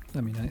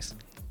 That'd be nice.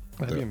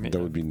 That'd be amazing.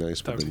 That would be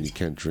nice, but That'd then be- you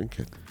can't drink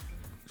it,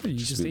 You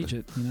Just just be age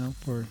it,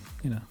 for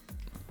you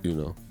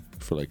know,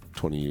 for like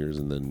 20 years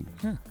and then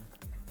Yeah.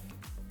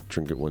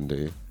 drink it one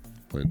day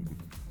when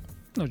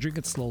No, drink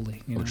it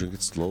slowly. You know? drink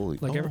it slowly.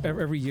 Like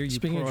every year you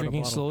Speaking pour of out a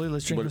drinking bottle. slowly,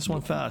 let's drink this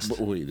one fast. But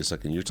wait a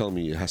second. You're telling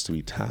me it has to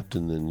be tapped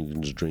and then you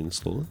can just drain it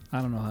slowly?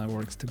 I don't know how it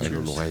works. To be I don't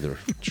honest. know either.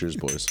 Cheers,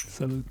 boys.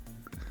 Salud.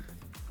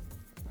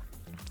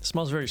 It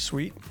smells very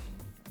sweet.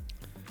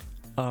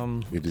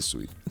 It is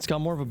sweet. It's got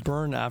more of a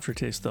burn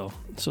aftertaste though,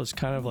 so it's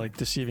kind of like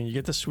deceiving. You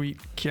get the sweet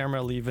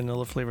caramelly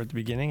vanilla flavor at the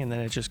beginning, and then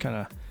it just kind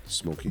of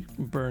Smoky.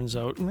 burns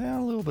out. A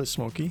little bit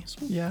smoky.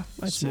 Yeah,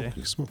 I'd say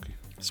Smoky.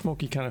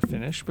 smoky kind of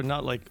finish, but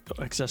not like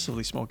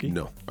excessively smoky.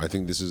 No, I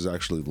think this is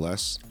actually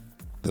less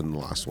than the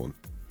last one.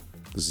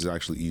 This is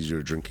actually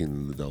easier drinking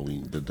than the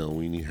Dalwhinnie. The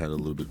Dalwhinnie had a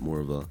little bit more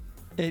of a.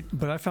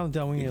 But I found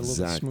Dalwhinnie a little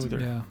bit Exact.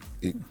 smoother.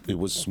 Yeah. It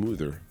was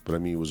smoother, but I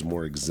mean it was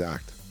more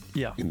exact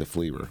Yeah, in the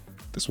flavor.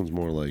 This one's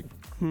more like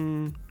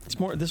it's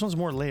more. This one's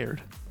more layered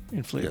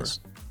in flavor, yes,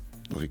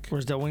 like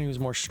whereas Dalwhinnie was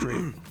more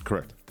straight.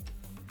 correct.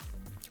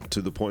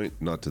 To the point,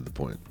 not to the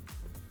point.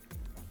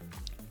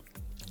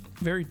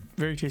 Very,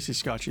 very tasty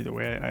Scotch either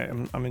way.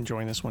 I'm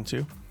enjoying this one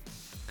too.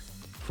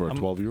 For a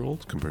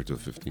 12-year-old compared to a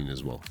 15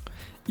 as well.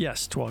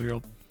 Yes,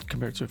 12-year-old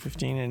compared to a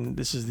 15, and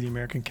this is the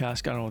American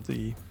cask. I don't know what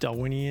the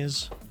Dalwhinnie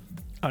is.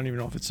 I don't even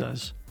know if it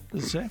says.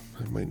 Does it say?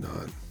 I might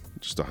not.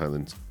 Just a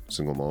Highland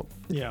single malt.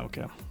 Yeah,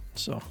 okay.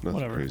 So, Nothing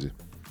whatever. crazy.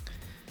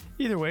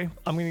 Either way,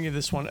 I'm going to give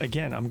this one,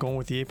 again, I'm going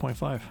with the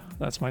 8.5.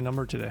 That's my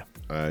number today.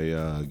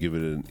 I give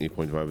it an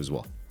 8.5 as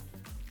well.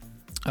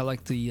 I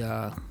like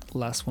the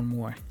last one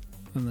more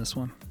than this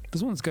one.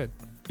 This one's good.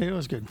 It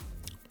was good.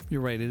 You're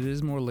right. It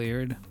is more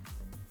layered.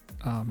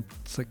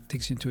 It's like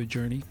takes you into a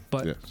journey.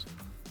 But Yes.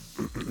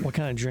 What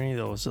kind of journey,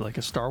 though? Is it like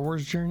a Star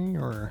Wars journey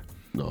or?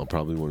 No,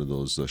 probably one of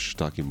those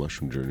shiitake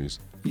mushroom journeys.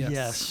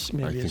 yes,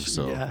 maybe I think it's-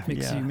 so. Yeah,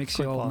 makes yeah, you makes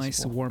quite you all nice,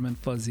 possible. warm, and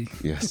fuzzy.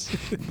 Yes.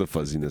 The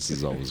fuzziness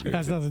is always It great.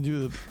 has nothing to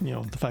do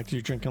with the fact that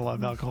you're drinking a lot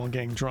of alcohol and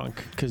getting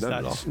drunk. Because Not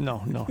at that's all.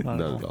 no, not Not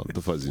at at all. all.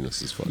 The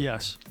fuzziness is fun.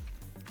 Yes.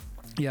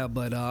 Yeah,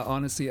 but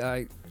honestly,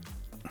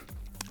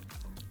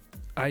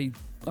 I'm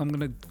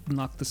gonna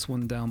knock this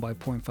one down by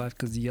 0.5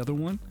 because the other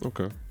one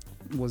Okay.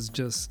 was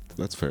just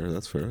That's fair.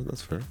 That's fair.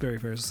 That's fair. very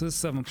fair. So this is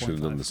 7.5. Should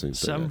have done the same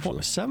thing.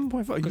 actually.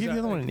 7.5. You Because give the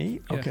other I- one an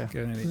 8? Yeah, Okay.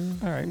 get an eight. All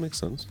That right. makes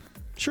sense.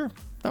 Sure.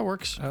 That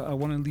works. I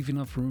want to leave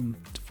enough room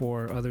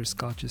for other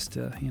scotches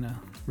to,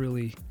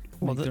 really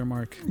Well, make their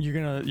mark. You're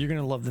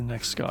gonna love the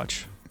next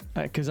Scotch,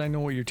 because I know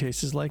what your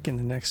taste is like, and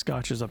the next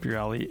Scotch is up your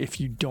alley. If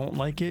you don't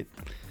like it,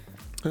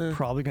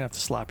 probably gonna have to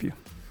slap you.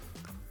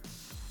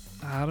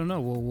 I don't know.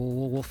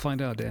 We'll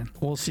find out, Dan.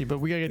 We'll see, but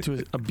we gotta get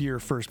to a beer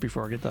first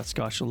before I get that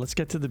Scotch. So let's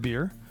get to the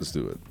beer, Let's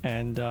do it.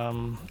 and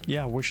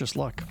wish us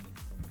luck.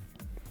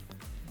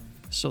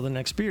 So the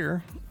next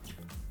beer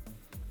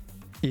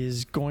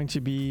is going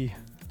to be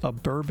a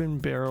bourbon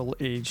barrel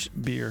aged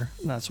beer.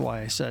 And that's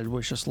why I said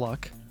wish us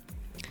luck.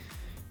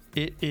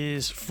 It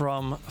is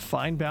from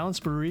Fine Balance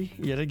Brewery,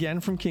 yet again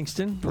from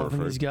Kingston. Loving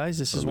Perfect. these guys.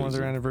 This is one of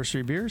their Amazing.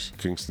 anniversary beers.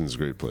 Kingston's a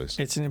great place.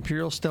 It's an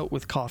Imperial Stout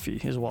with coffee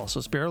as well. So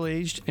it's barrel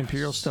aged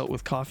Imperial Stout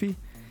with coffee.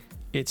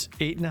 It's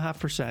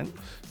 8.5%.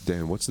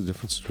 Dan, what's the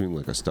difference between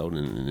like a stout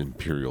and an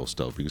imperial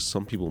stout? Because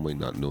some people might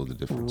not know the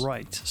difference.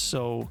 Right.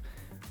 So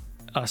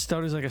a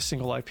stout is like a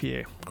single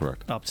IPA,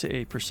 Correct. up to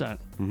 8%.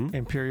 Mm-hmm.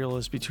 Imperial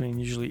is between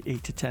usually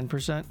 8 to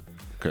 10%.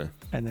 Okay.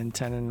 And then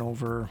 10 and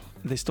over,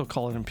 they still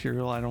call it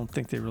Imperial. I don't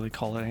think they really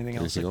call it anything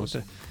else. Anything Like else?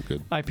 with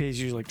Good. the IPA is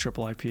usually like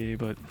triple IPA,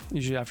 but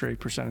usually after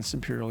 8%, it's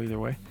Imperial either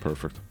way.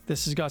 Perfect.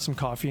 This has got some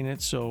coffee in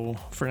it, so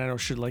Fernando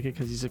should like it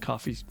because he's a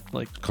coffee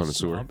Connoisseur.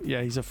 snob.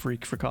 Yeah, he's a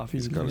freak for coffee.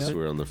 He's He got to loves it.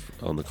 swear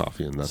on the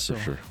coffee, and that's So, for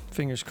sure.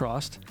 Fingers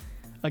crossed.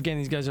 Again,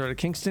 these guys are out of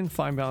Kingston,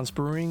 Fine Balance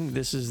Brewing.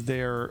 This is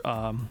their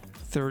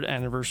third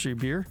anniversary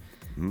beer.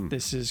 Mm.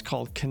 This is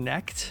called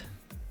Connect,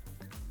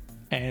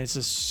 and it's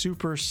a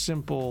super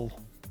simple.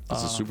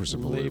 It's a super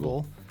simple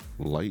label.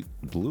 Light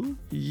blue?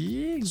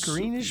 Yeah,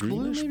 greenish blue,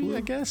 greenish maybe, blue?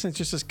 I guess. It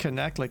just says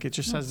Connect, like it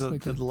just Yeah, has the,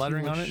 it's like the a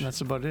lettering on it, tealish- and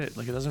that's about it.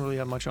 Like it doesn't really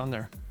have much on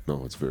there.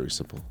 No, it's very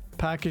simple.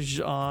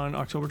 Packaged on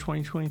October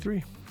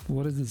 2023.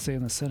 What does it say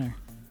in the center?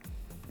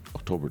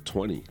 October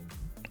 20.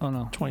 Oh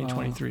no,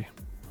 2023.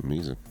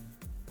 Amazing.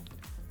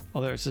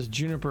 Oh, there it says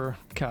Juniper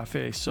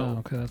Cafe. So oh,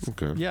 okay, that's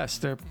Okay. yes,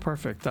 they're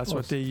perfect. That's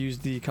what Close. they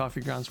used the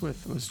coffee grounds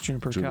with. Was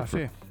Juniper Juniper.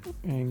 Cafe.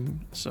 And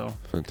so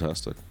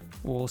Fantastic.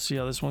 we'll see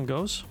how this one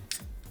goes.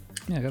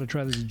 yeah. I gotta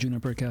try this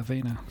Juniper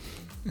Cafe now.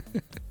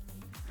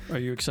 Are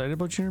you excited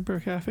about Juniper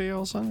Cafe,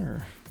 Elson?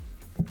 Or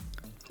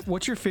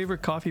what's your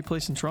favorite coffee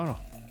place in Toronto?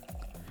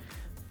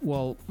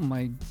 Well,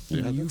 my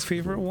Yeah, new that's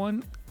favorite cool.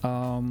 one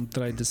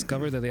that I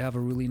discovered that they have a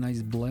really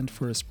nice blend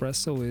for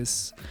espresso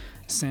is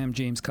Sam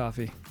James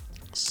Coffee.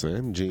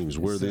 Sam James,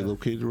 where are they So-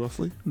 located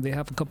roughly? They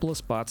have a couple of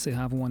spots. They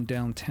have one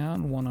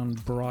downtown, one on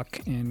Brock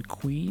and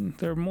Queen.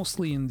 They're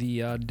mostly in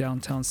the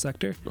downtown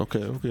sector.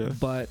 Okay, okay.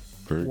 But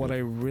Very what good. I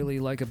really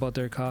like about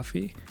their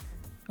coffee,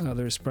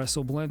 their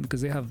espresso blend,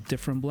 because they have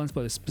different blends,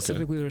 but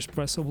specifically their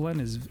espresso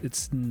blend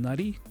it's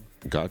nutty.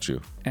 Got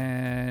you.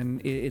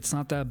 And it's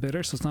not that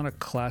bitter, so it's not a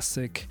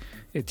classic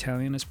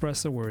Italian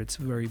espresso where it's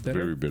very bitter.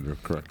 Very bitter,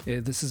 correct.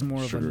 This is more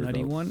of a Sugar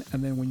nutty note. one.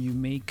 And then when you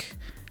make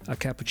a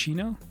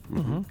cappuccino,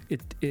 Mm-hmm.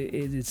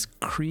 it's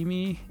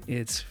creamy,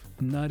 it's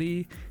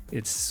nutty,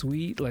 it's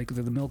sweet. Like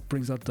the milk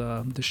brings out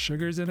the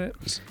sugars in it.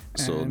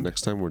 So And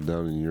next time we're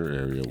down in your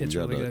area, we it's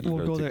gotta, really good. you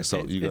We'll gotta go take there. us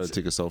out. You gotta It's-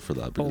 take us out for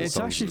that. because it It's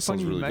sounds- actually it funny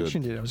sounds you really good.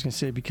 mentioned it. I was going to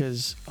say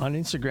because on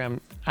Instagram,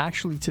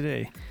 actually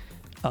today,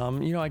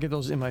 I get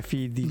those in my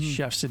feed, the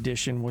chef's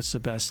edition, what's the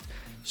best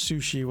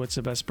sushi, what's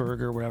the best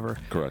burger, whatever.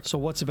 Correct. So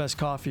what's the best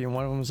coffee? And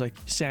one of them was like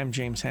Sam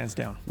James, hands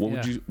down.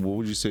 What Yeah.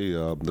 would you say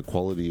the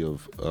quality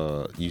of?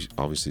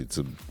 Obviously, it's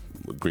a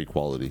great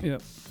quality Yeah.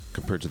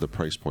 compared to the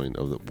price point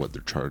of what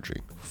they're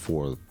charging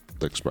for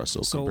the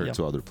espresso So- compared Yeah.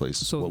 to other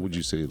places. So what would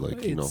you say?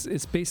 Like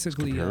It's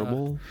basically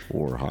comparable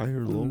or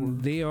higher, lower?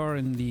 they are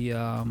in the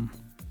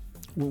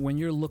when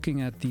you're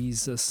looking at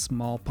these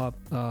small pop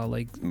Small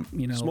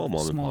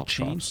mom and pop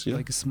chains shops, yeah.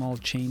 like small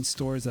chain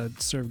stores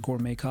that serve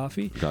gourmet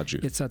coffee, Got you.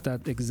 it's at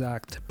that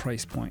exact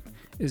price point.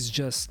 It's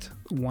just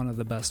one of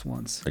the best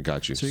ones. I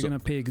got you. So you're gonna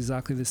pay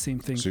exactly the same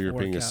thing. So you're for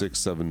paying a cap.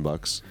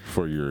 $6-7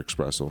 for your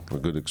espresso, a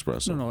good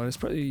espresso. No, it's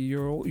probably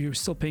you're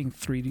still paying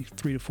 $3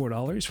 to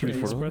 $4 for the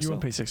 $3 to $4? espresso. You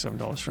want to pay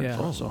 $6-7 for Yeah. an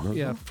espresso. Oh,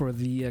 Yeah, for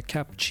the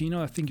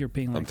cappuccino, I think you're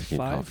paying I'm like thinking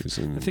 $5. coffees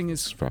and The thing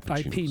is, I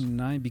pay frappuccinos.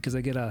 $9 because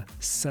I get a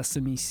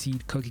sesame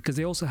seed cookie because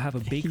they also have a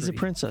bakery. He's a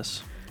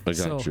princess. I got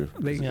so you.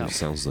 they- It Yeah.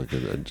 sounds like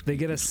They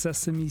get a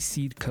sesame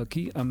seed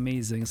cookie,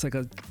 amazing. It's like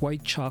a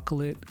white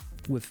chocolate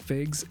with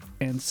figs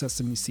and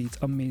sesame seeds,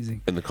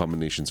 amazing. and the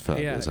combination's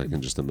fabulous. Yeah, I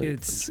can just imagine.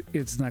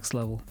 It's next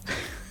level.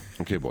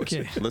 Okay, boys.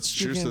 Okay. Let's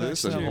cheers Speaking to of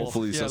this, next and level,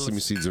 hopefully yeah, sesame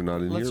let's- seeds are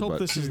not in Let's here. hope But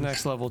this is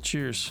next level.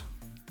 Cheers.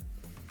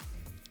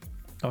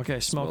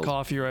 Okay, smell Smells-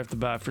 coffee right off the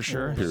bat for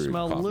sure. Period.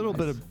 Smell a Coffee. little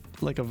bit of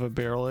like of a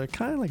barrel,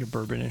 kind of like a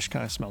bourbonish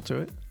kind of smell to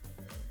it.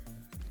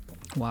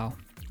 Wow,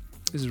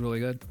 this is really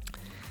good.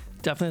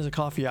 Definitely has a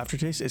coffee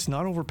aftertaste. It's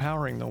not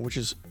overpowering though, which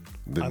is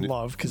the, I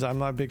love because I'm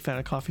not a big fan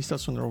of coffee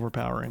stuff when they're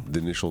overpowering. the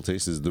initial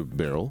taste is the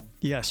barrel,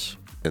 Yes.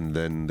 and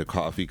then the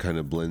coffee kind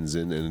of blends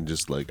in, and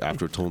just like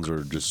aftertones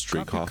are just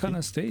straight coffee. kind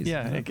of stays.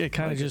 Yeah, it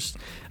kind of just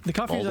the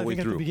coffee All is the I way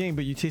think at the through. beginning,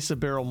 but you taste the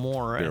barrel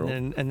more, Barrel.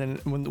 and then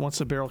once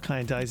the barrel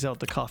kind of dies out,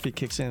 the coffee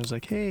kicks in. It's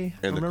like, hey,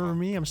 And the remember co-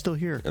 me? I'm still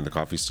here. And the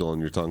coffee's still on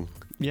your tongue.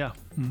 Yeah,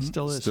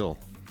 still is. Still,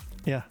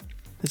 Yeah,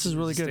 this is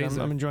really good. Stays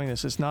there. I'm enjoying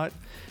this. It's not,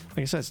 like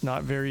I said, it's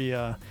not very.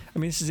 I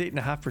mean, this is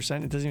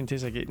 8.5%. It doesn't even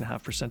taste like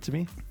 8.5% to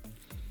me,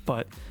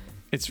 but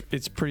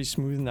it's pretty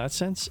smooth in that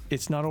sense.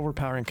 It's not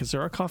overpowering because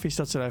there are coffee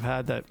stuffs that I've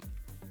had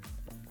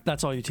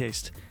that's all you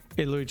taste.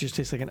 It literally just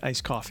tastes like an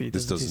iced coffee. It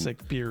This doesn't taste doesn't-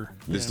 like beer.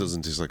 this Yeah.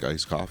 doesn't taste like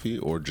iced coffee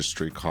or just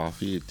straight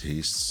coffee. It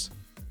tastes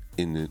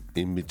in an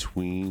in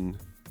between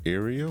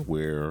area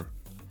where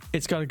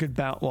It's got a good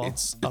balance. Well,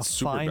 it's a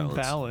super fine balanced.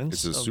 balance.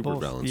 It's a of super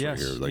both. balance Yes,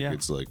 right here. Like yeah.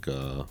 it's like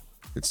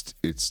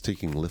it's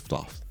taking lift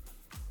off,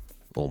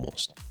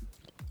 almost.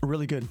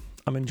 Really good.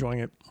 I'm enjoying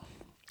it.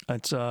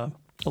 It's a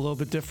little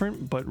bit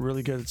different, but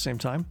really good at the same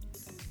time.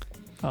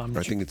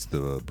 I think it's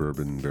the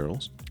bourbon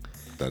barrels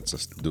that's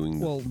just doing.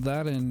 Well,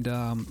 that and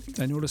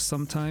I noticed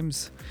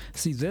sometimes.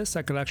 See, this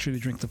I could actually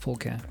drink the full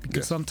can because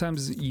Yes.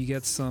 sometimes you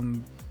get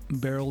some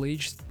barrel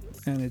aged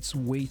and it's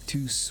way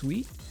too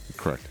sweet.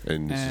 correct,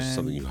 and this is and-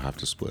 something you have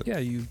to split. Yeah,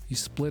 you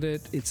split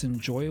it. It's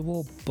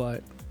enjoyable,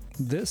 but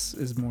this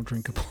is more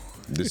drinkable.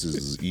 This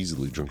is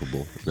easily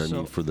drinkable. I So-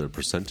 mean, for the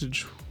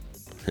percentage,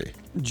 hey,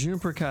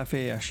 Juniper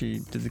Cafe actually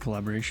did the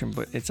collaboration,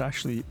 but it's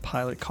actually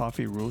Pilot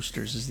Coffee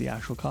Roasters is the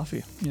actual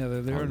coffee. Yeah,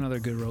 they're Oh, another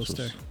good so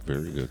roaster. it's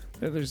very good.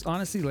 There's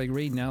honestly like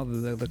right now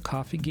the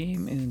coffee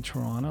game in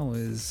Toronto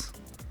it's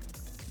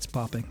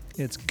popping.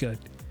 It's good.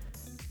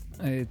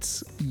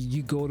 It's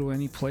you go to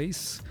any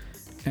place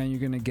and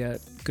you're gonna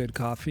get good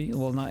coffee.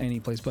 Well, not any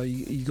place, but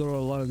you go to a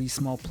lot of these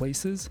small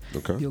places,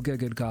 Okay. you'll get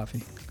good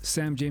coffee.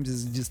 Sam James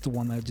is just the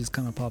one that just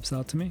kind of pops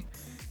out to me.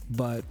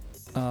 But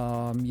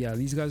yeah,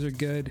 these guys are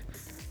good.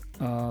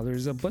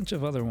 There's a bunch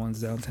of other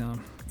ones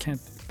downtown. Can't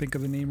think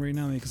of the name right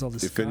now because all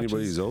the If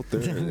anybody's out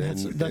there,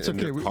 That's and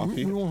okay. they're We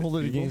coffee won't hold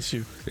it people, against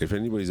you. If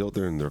anybody's out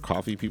there and they're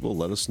coffee people,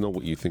 let us know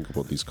what you think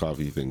about these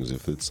coffee things.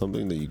 If it's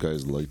something that you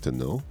guys like to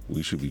know,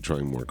 we should be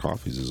trying more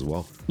coffees as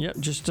well. Yeah,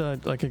 just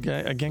like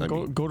again, I go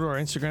mean- go to our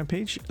Instagram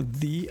page,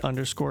 _beer_podcast,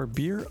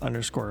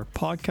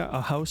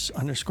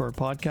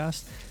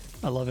 house_podcast.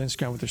 I love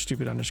Instagram with their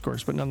stupid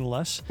underscores, but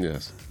nonetheless,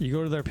 Yes. you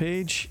go to their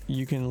page.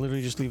 You can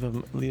literally just leave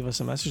us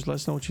a message. Let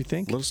us know what you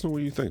think. Let us know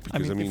what you think.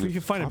 Because, if we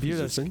can find a beer coffees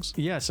are that's things.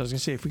 yes, I was gonna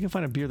say if we can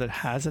find a beer that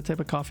has that type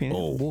of coffee in it,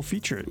 Oh. we'll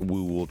feature it. We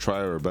will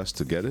try our best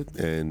to get it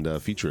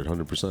and feature it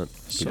 100%.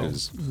 So-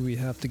 Because We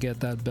have to get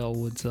that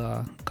Bellwoods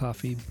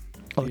coffee.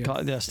 Oh,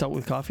 the beer. stout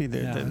with coffee.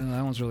 Yeah,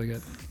 that one's really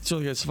good. So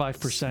it's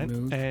 5%,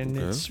 Smooth. and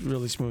Okay. it's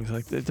really smooth.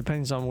 Like it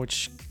depends on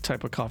which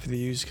type of coffee they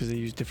use because they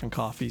use different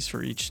coffees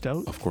for each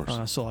stout. Of course.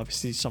 So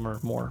obviously some are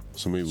more.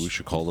 so maybe we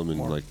should call them and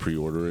More. like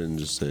pre-order it and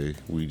just say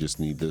we just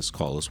need this.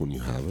 Call us when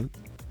you have it.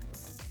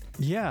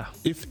 Yeah,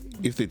 If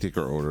they take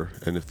our order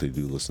and if they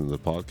do listen to the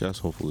podcast,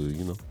 hopefully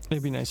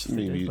it'd be nice if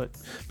they maybe did, but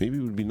maybe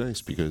it would be nice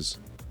because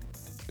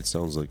it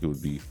sounds like it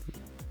would be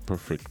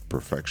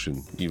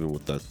perfection even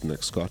with that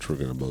next scotch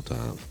we're about to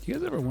have. You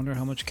guys ever wonder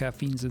how much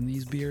caffeine's in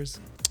these beers?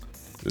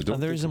 Don't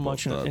there think isn't about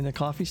much that. in the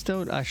coffee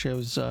stout. Actually, I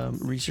was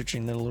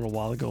researching that a little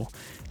while ago.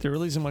 There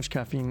really isn't much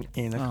caffeine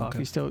in a Oh, coffee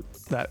okay. stout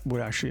that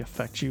would actually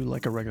affect you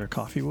like a regular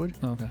coffee would,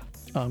 Okay.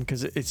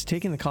 because it's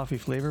taking the coffee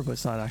flavor, but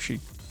it's not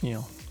actually,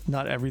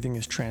 not everything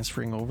is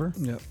transferring over.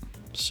 Yep.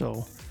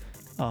 So,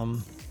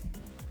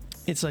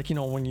 it's like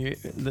when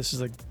this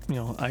is like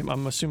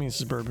I'm assuming this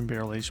is bourbon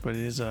barrel aged, but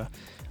it is a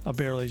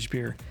barrel aged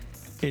beer.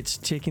 It's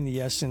taking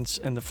the essence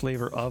and the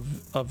flavor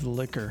of the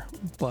liquor,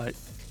 but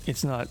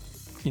it's not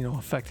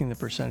affecting the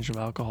percentage of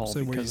alcohol. So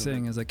what you're because of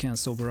saying is I can't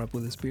sober up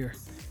with this beer.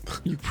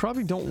 you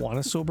probably don't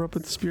want to sober up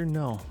with this beer.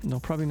 No,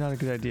 probably not a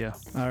good idea.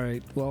 All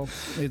right. Well,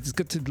 it's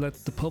good to let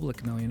the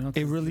public know.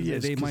 It really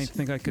is. They 'cause might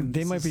think I can.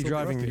 They might be sober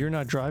up driving. here. You're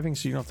not driving,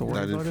 so you don't have to worry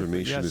That about it. But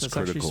information yes, is that's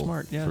actually critical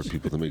smart. Yes. for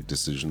people to make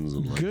decisions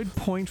in life. Good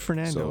point,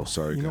 Fernando. So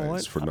sorry, you know guys,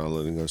 what? for not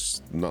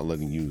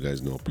letting you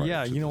guys know. Prior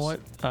Yeah, to you know this.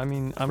 what? I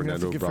mean, I'm gonna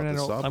have to give brought this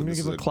Fernando. up, I'm and gonna this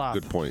give is a clap.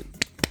 Good point.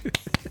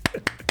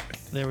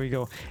 There we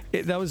go.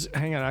 That was.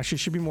 Hang on. Actually, it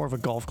should be more of a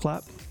golf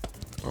clap.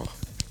 Oh,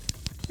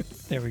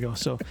 There we go.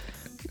 So,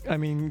 I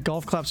mean,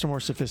 golf claps are more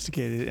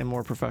sophisticated and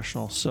more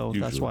professional. So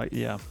that's Usually. why.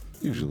 Yeah.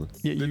 usually.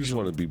 Yeah, They just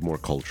usually. want to be more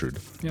cultured.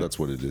 Yeah. That's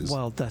what it is.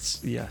 Well,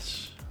 that's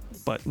yes,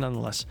 but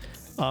nonetheless,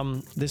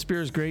 this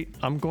beer is great.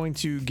 I'm going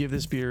to give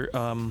this beer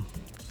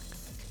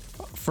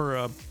for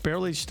a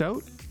barrel aged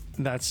stout.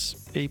 That's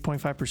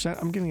 8.5%.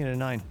 I'm giving it a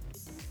 9.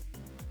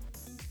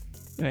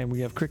 And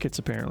we have crickets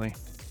apparently.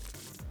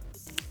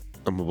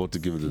 I'm about to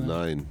give it a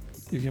 9.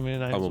 You're giving it a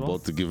 9 I'm as well?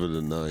 about to give it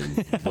a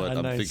 9, but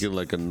I'm Nice. thinking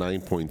like a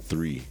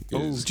 9.3.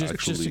 Oh, is just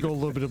actually, to go a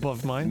little bit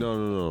above mine.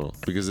 No,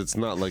 because it's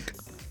not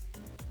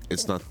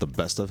the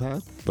best I've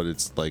had, but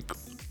it's like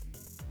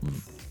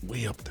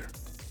way up there.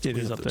 It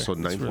Way is up there. So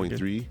It's really good.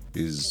 9.3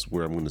 is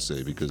where I'm going to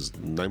say because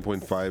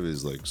 9.5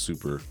 is like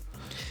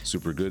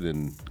super good,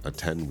 and a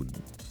 10 would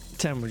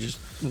 10 would just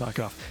knock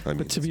it off. I mean,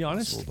 but to be it's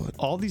honest, possible, but-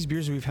 all these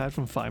beers we've had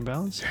from Fine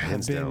Bounds have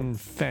Hands been down.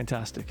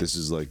 fantastic. This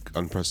is like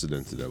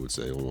unprecedented, I would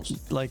say,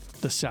 almost. Like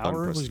the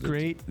sour was Unprecedented.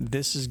 great.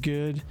 This is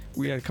good.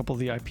 We had a couple of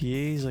the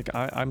IPAs. Like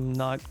I'm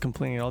not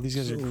complaining. All these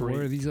guys So are where are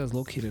great. these guys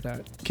located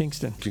at?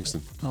 Kingston.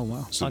 Kingston. Oh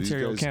wow. So these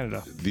Ontario, guys-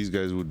 Canada. These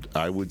guys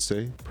I would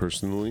say,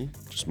 personally,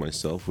 just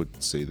myself,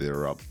 would say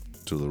they're up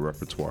to the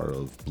repertoire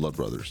of Blood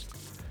Brothers.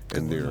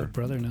 And My they're,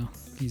 brother now.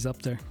 He's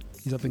up there.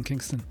 He's up in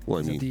Kingston. Well,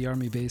 I He's mean- at the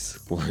army base.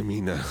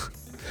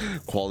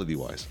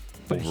 quality-wise.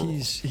 But overall.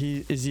 is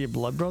he a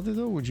blood brother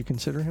though? Would you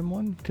consider him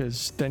one?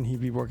 Because then he'd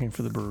be working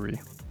for the brewery.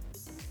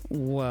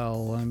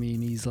 Well, I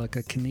mean, he's like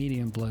a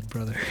Canadian blood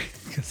brother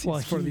because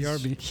he's for the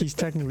army. He's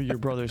technically your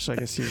brother, so I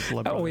guess he's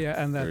blood brother. Oh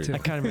yeah, and that There too. you I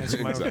kind of answered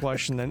my own Exactly.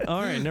 question then.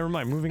 All right, never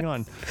mind. Moving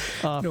on.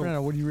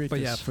 Fernando, what do you rate But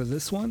this? yeah, for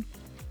this one,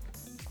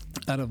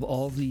 out of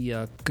all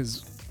the,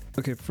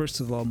 okay, first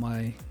of all,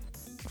 my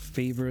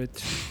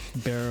favorite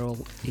barrel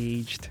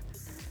aged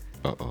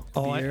Uh-oh.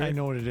 oh, beer I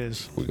know what it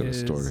is. We got a is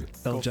story.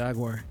 El Go.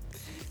 Jaguar.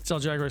 It's El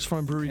Jaguar. It's from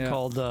a brewery Yeah.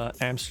 called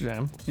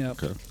Amsterdam. Yeah,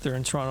 Okay. They're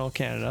in Toronto,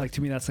 Canada. like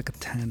to me that's like a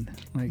 10.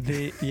 Like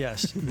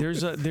Yes,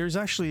 there's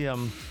actually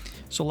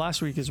so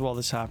last week as well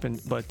this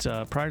happened, but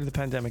prior to the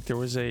pandemic there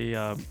was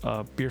a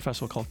beer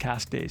festival called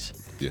Cask Days,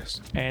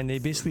 Yes. and they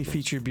basically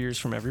featured beers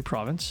from every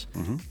province,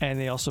 Mm-hmm. and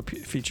they also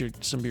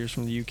featured some beers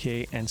from the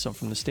UK and some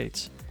from the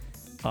States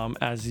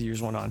as the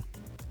years went on.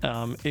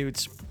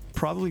 It's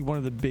probably one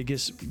of the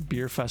biggest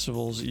beer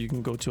festivals you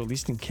can go to, at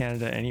least in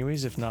Canada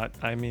anyways, if not,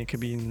 I mean, it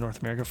could be in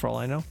North America for all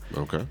I know.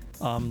 Okay.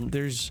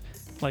 There's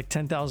like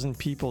 10,000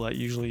 people that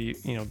usually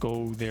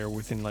go there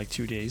within like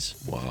 2 days.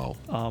 Wow.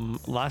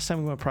 Last time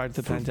we went prior to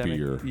the For pandemic,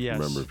 beer. yes,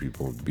 Remember,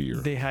 people, beer.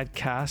 they had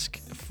Cask,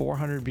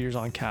 400 beers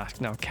on Cask.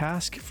 Now,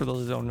 Cask, for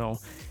those that don't know,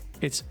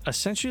 it's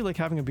essentially like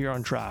having a beer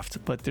on draft,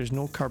 but there's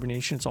no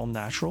carbonation. It's all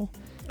natural.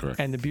 Correct.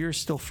 And the beer is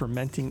still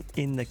fermenting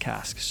in the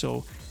cask.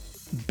 So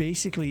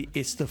basically,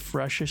 it's the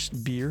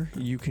freshest beer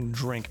you can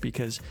drink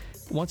because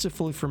once it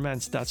fully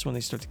ferments, that's when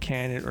they start to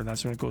can it, or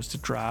that's when it goes to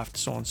draft,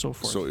 so on and so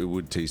forth. So it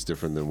would taste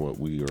different than what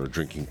we are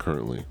drinking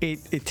currently.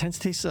 It tends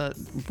to taste,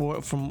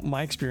 from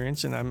my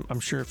experience, and I'm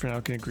sure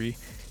Fernando can agree,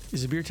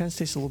 is the beer tends to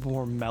taste a little bit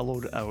more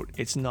mellowed out.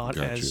 It's not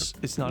Got as you.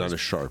 it's not, Not as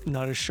sharp.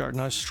 not as sharp,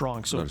 not as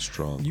strong. So Not as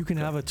strong. you can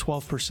have a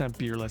 12%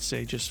 beer, let's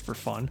say, just for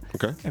fun,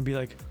 Okay. and be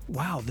like,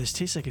 "Wow, this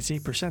tastes like it's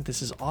 8%.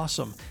 This is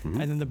awesome." And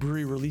then the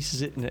brewery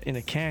releases it in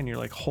a can. You're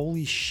like,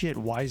 "Holy shit!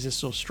 Why is this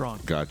so strong?"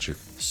 Gotcha.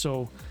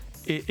 So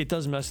it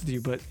does mess with you,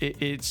 but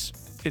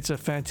it's a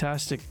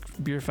fantastic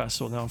beer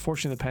festival. Now,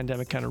 unfortunately, the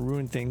pandemic kind of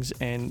ruined things,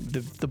 and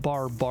the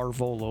bar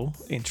Volo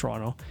in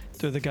Toronto,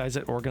 they're the guys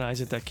that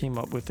organize it, that came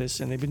up with this,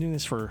 and they've been doing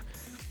this for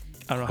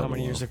I don't know how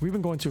many years. Like, we've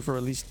been going to it for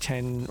at least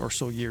 10 or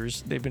so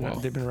years. They've been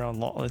around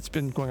long. It's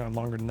been going on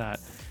longer than that.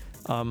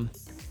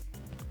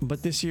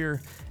 But this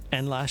year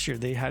and last year,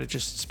 they had it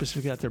just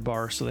specifically at their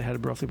bar, so they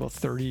had roughly about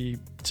 30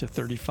 to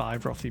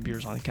 35 roughly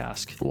beers on a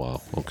cask.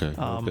 Wow. Okay.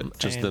 Okay.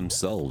 Just and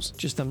themselves.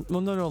 Just them.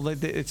 Well, no.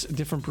 Like it's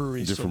different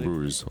breweries. Different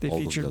breweries, They all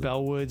featured together.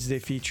 Bellwoods. They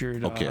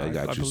featured. Okay, I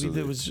got you. I believe So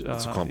it was.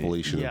 it's a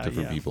compilation of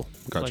different people.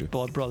 Gotcha. Like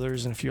Blood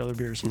Brothers and a few other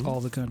beers. All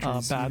the countries. You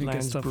can get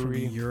Badlands stuff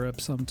Brewery. from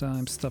Europe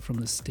sometimes, stuff from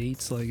the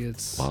States. Like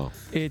it's. Wow.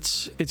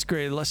 It's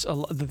great.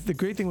 The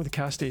great thing with the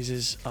cask days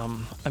is,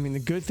 I mean, the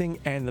good thing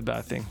and the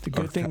bad thing. The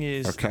good thing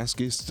is, are cask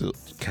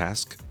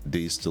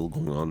days still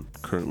going on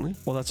currently?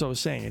 well, that's what I was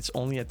saying. It's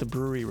only at the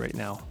brewery right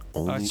now.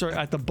 Only Sorry,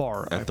 at the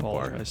bar. I at the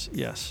bar. apologize.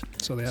 Yes.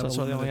 So they have That's a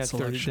why they only limited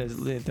had 30.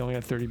 selection. They only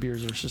had 30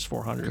 beers versus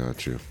 400.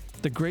 Got you.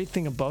 The great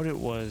thing about it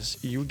was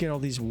you would get all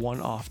these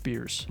one-off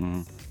beers.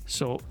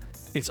 So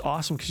it's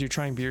awesome because you're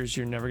trying beers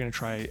you're never going to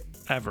try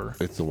ever.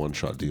 It's the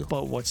one-shot deal.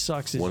 But what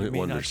sucks is One-hit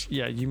wonders.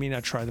 you may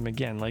not try them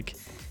again. Like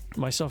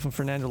myself and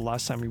Fernando,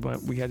 last time we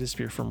went, we had this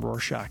beer from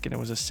Rorschach, and it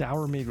was a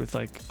sour made with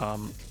like a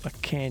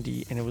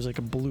candy, and it was like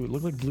a blue. It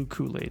looked like blue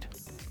Kool-Aid.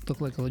 Look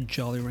like a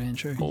Jolly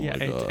Rancher. Oh yeah,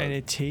 my God. and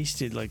it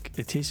tasted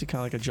kind of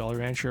like a Jolly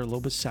Rancher, a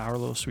little bit sour, a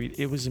little sweet.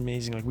 It was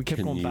amazing. Like we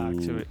kept going back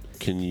to it.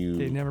 Can They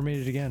you? never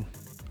made it again.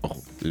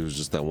 Oh, it was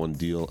just that one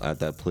deal at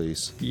that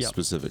place. Yep.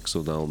 Specific.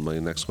 So now my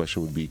next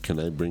question would be: can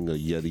I bring a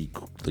Yeti,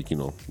 like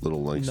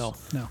little nice? No,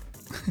 No.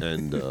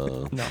 And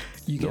no.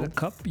 You get No. a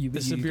cup. You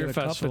This is a you beer get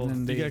a festival. cup,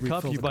 and then You they get a cup,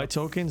 refill you the buy cup.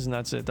 tokens, and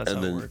that's it. That's and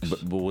how it then,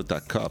 works. but with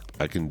that cup,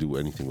 I can do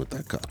anything with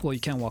that cup. Well, you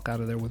can't walk out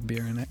of there with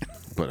beer in it.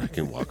 But I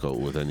can walk out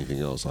with anything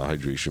else. A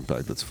hydration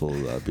pack that's full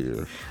of that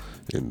beer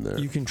in there.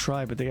 You can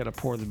try, but they got to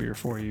pour the beer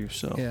for you.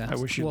 So Yeah. I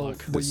wish you well,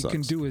 luck. what This you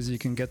can sucks. do is you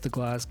can get the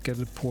glass, get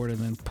it poured, and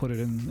then put it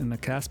in the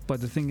cask. But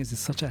the thing is,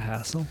 it's such a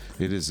hassle.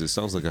 It is. It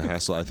sounds like a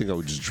hassle. I think I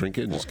would just drink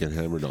it and just get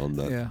hammered on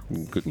that. Yeah.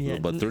 Good, Yeah,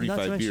 about not to 35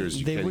 mention, beers.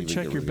 You they can't would even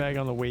check get your rid of bag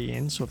on the way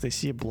in, so if they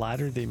see a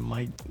bladder, they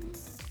might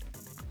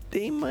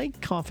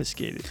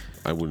confiscate it.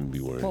 I wouldn't be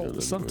wearing Well, it.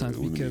 anyway. sometimes It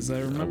wouldn't because be- I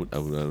remember- I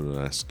would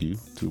ask you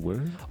to wear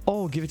it.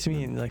 Oh, give it to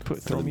me and like throw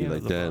Tell me me under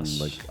like the that, bus.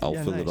 and like I'll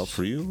Yeah, fill it nice. up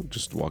for you.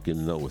 Just walk in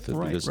and out with it.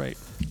 Right, because, right.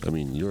 I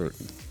mean, you're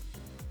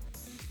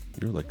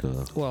like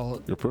a.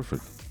 Well, You're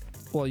perfect.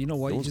 you know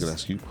what? No You one's gonna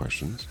just ask you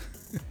questions.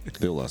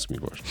 They'll ask me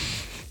questions.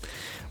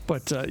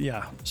 But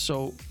yeah,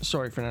 so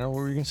sorry, Fernando. What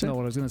were you gonna say? no.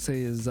 What I was gonna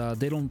say is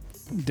they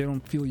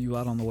don't feel you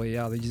out on the way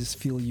out. They just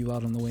feel you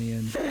out on the way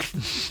in.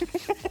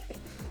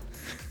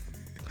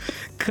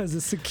 Because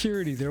the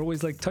security, they're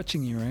always like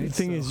touching you, right? The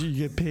thing So, is, you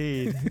get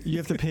paid. You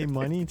have to pay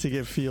money to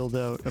get fielded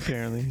out,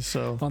 apparently.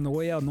 So on the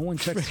way out, no one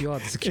checks you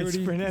out. The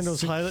security,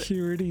 Fernando's highlight-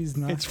 security's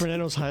not. it's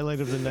Fernando's highlight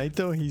of the night,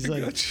 though. He's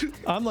like,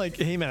 I'm like,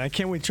 hey man, I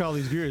can't wait to try all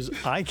these beers.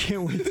 I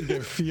can't wait to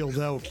get fielded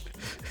out.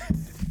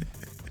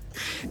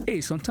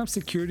 Hey, sometimes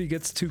security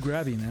gets too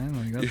grabby, man.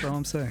 Like that's all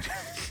I'm saying.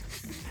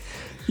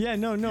 Yeah,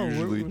 no.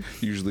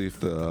 Usually,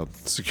 if the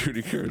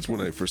security guards when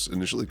I first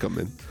initially come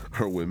in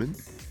are women,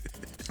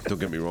 don't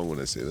get me wrong when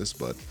I say this,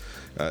 but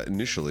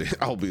initially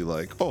I'll be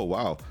like, oh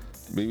wow,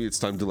 maybe it's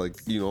time to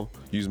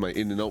use my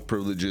in and out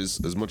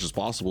privileges as much as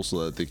possible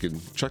so that they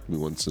can check me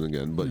once and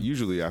again. But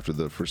usually after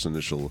the first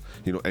initial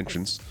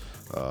entrance,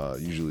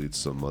 usually it's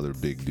some other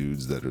big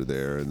dudes that are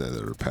there and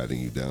that are patting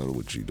you down,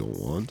 which you don't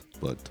want.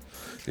 But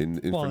in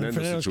Fernando's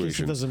Fernando's case,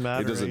 situation, it doesn't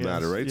matter, It doesn't I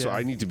matter, guess. right? So Yeah.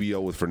 I need to be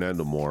out with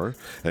Fernando more,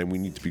 and we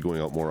need to be going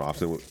out more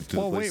often to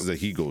the places that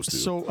he goes to.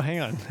 So hang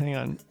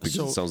on. Because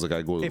So it sounds like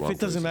I go to the if wrong it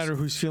doesn't places. matter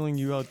who's feeling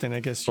you out, then I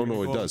guess. Oh you're no,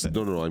 gonna it go does. with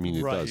No, I mean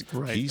it Right, does.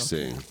 right, He's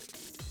okay.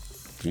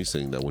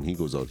 saying that when he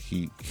goes out,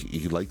 he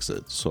likes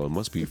it. So it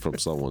must be from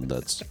someone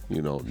that's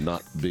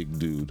not big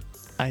dude.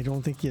 I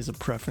don't think he has a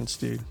preference,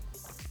 dude.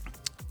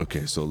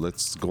 Okay, so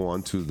let's go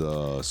on to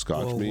the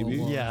Scotch, maybe.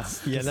 whoa. Yeah,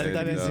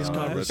 that ends this And,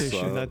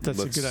 conversation. let's, That's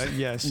a good idea.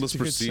 Yes, Let's it's a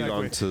good proceed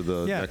on segue. to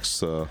the Yeah. next.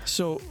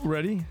 So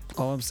ready?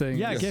 All I'm saying.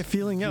 Yeah, is get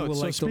feeling you out. will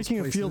So like those speaking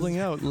of places. fielding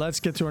out, let's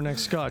get to our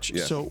next Scotch.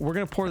 Yeah. So we're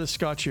gonna pour the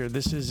Scotch here.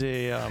 This is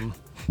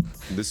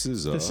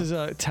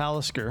a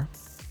Talisker.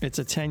 It's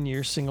a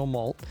 10-year single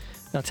malt.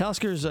 Now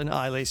Talisker is an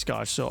Islay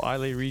Scotch. So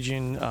Islay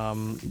region,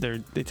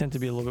 they tend to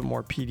be a little bit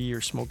more peaty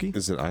or smoky.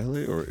 Is it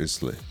Islay or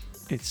Islay?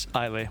 It's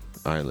Islay.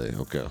 Islay,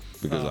 okay.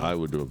 Because I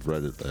would have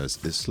read it as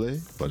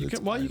Islay, but You it's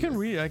can, well, you can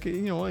Islay. read it.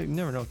 You know what? You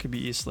never know. It could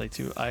be Islay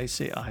too. I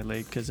say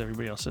Islay because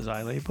everybody else says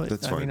Islay, but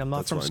That's I fine. mean, I'm not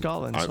That's from fine.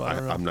 Scotland, so I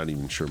don't know. I'm not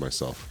even sure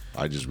myself.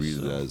 I just read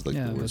it as like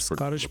yeah, the if a words for.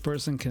 Scottish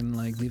person can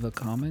like leave a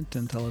comment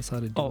and tell us how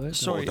to do Oh, it.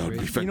 sorry. That would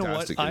be You know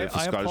what? fantastic. And if a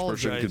I Scottish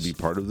person could apologize. be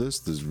part of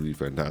this would be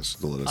fantastic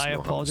to let us know. I how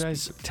to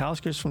apologize. speak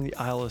Talisker's from the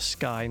Isle of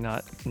Skye,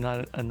 not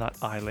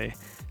Islay.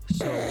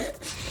 So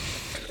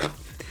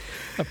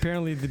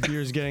apparently the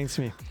beer is getting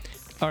to me.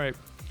 All right.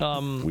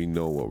 it. We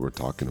know what we're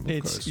talking about,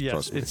 It's guys. yes.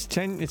 Trust me.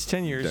 It's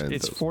 10 years. Dan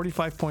It's does.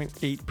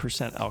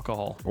 45.8%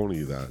 alcohol.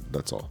 Only that.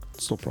 That's all.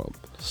 It's no problem.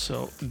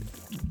 So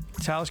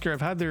Talisker,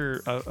 I've had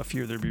their a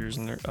few of their beers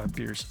and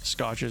their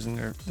scotches, and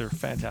they're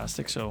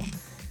fantastic. So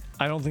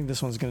I don't think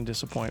this one's going to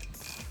disappoint.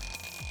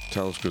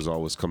 Talisker's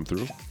always come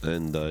through,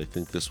 and I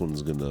think this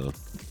one's gonna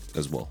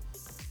as well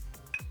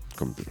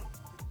come through.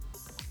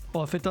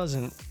 Well, if it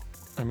doesn't,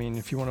 I mean,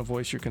 if you want to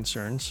voice your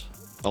concerns,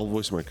 I'll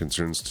voice my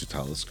concerns to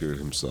Talisker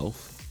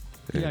himself.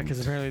 yeah, and- because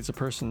apparently it's a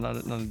person, not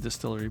a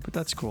distillery. But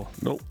that's cool.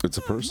 nope, it's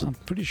a person. I'm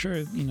pretty sure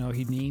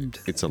he named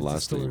It's a his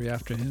last name. distillery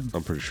after him.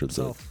 I'm pretty sure that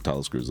Himself.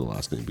 Talisker is the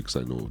last name because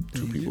I know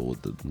two you people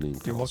with the name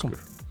You're welcome.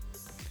 Talisker.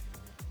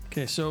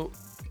 Okay, so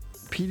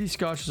PD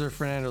scotches are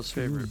Fernando's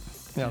favorite.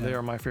 Now they Yeah.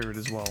 are my favorite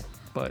as well.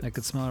 But I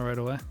could smell it right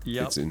away.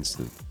 yep. It's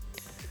instant.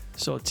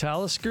 So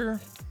Talisker,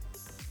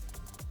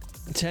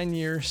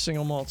 10-year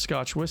single malt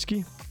Scotch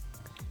whiskey.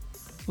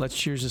 Let's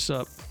cheers this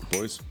up.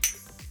 Boys,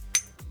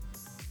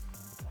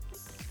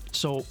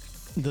 So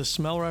the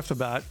smell right off the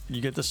bat,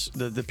 you get the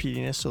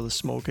peatiness, so the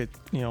smoke.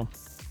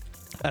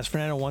 As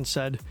Fernando once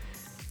said,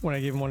 when I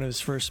gave him one of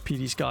his first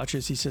PD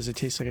scotches, he says it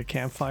tastes like a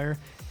campfire.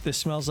 This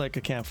smells like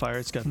a campfire.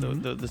 It's got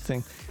the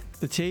thing.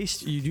 The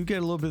taste, you do get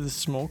a little bit of the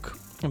smoke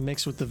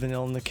mixed with the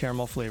vanilla and the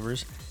caramel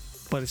flavors,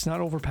 but it's not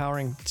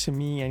overpowering to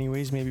me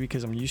anyways, maybe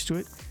because I'm used to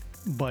it,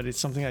 but it's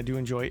something I do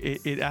enjoy.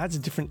 It adds a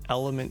different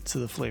element to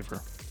the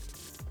flavor.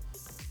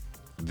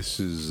 this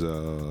is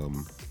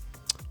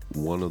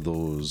one of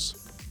those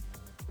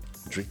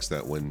drinks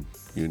that when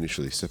you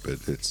initially sip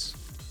it, it's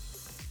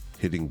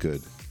hitting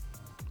good,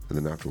 and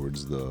then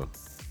afterwards the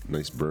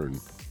nice burn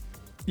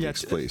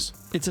takes place,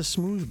 It's a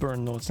smooth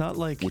burn though. It's not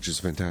like which is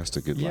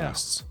fantastic. It Yeah,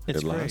 lasts. it's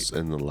It lasts great.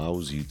 and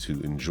allows you to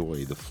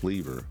enjoy the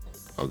flavor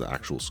of the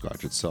actual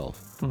scotch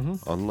itself.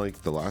 Mm-hmm.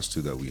 Unlike the last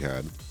two that we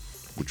had,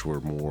 which were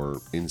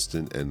more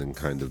instant and then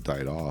kind of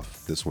died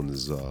off, this one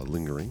is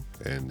lingering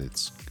and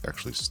it's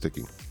actually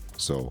sticking.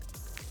 So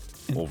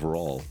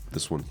overall,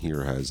 this one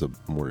here has a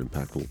more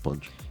impactful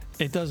punch.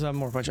 It does have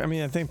more punch. I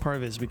mean, I think part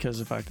of it is because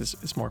of the fact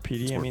it's more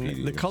peaty. It's I more mean,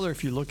 peaty, the yes. color,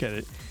 if you look at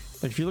it,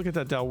 like if you look at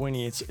that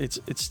Dalwhinnie,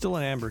 it's still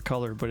an amber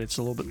color, but it's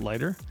a little bit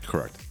lighter.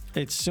 Correct.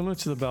 It's similar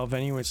to the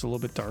Balvenie, where it's a little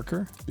bit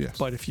darker. Yes.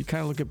 But if you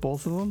kind of look at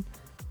both of them,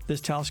 this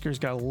Talisker's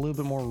got a little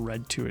bit more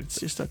red to it. It's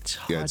just a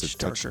touch Yeah, it's a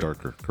touch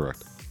darker.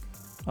 Correct.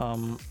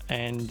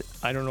 And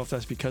I don't know if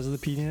that's because of the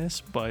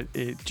peatiness, but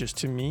it just,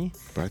 to me,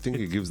 But I think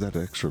it gives that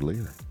extra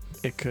layer.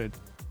 it could.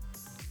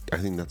 I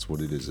think that's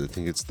what it is. I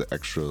think it's the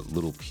extra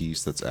little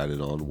piece that's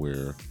added on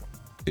where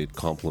it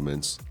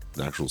complements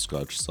the actual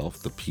scotch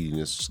itself. The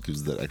peatiness just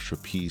gives that extra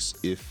piece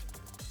if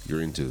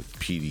you're into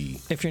peaty.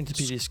 If you're into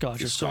peaty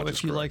scotches. So Scotches,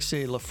 if you correct. like,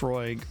 say,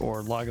 Lafroig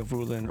or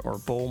Lagavulin or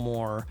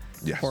Bowmore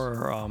Yes.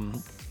 or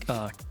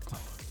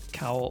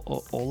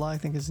Cal Ola, I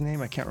think is his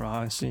name. I can't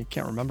honestly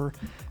can't remember.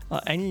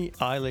 Any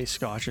Islay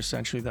Scotch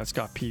essentially that's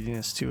got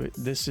peatiness to it.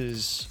 This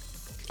is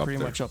Up pretty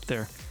there. much up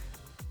there.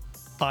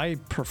 I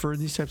prefer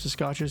these types of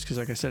scotches because,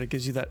 like I said, it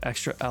gives you that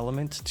extra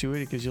element to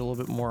it. It gives you a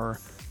little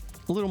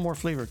more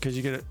flavor because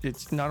you get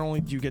it's not only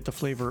do you get the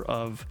flavor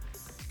of,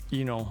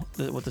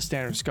 what the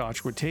standard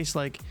scotch would taste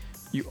like,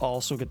 you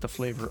also get the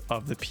flavor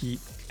of the peat.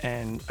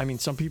 And I mean,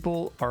 some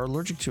people are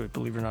allergic to it,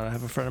 believe it or not. I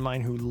have a friend of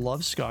mine who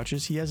loves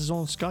scotches. He has his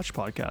own scotch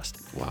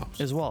podcast Wow.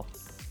 as well.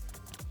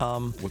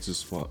 What's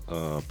this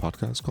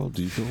podcast called?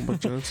 Do you know by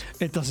chance?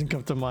 It doesn't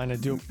come to mind. I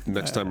do.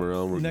 Next time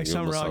around, we're Next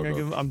gonna time give him a around,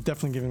 shout-out. I'm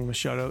definitely giving him a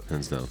shout out.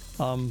 Hands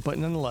down. But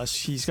nonetheless,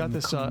 he's got In the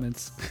this.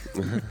 comments.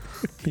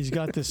 He's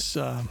got this.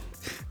 Now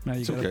you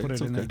It's gotta okay, put it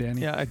it's in there, okay.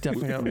 Danny. Yeah, I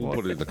definitely got. We'll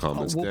put it in the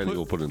comments. we'll Danny put-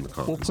 will put it in the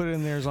We'll comments. put it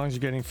in there as long as you're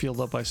getting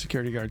fielded up by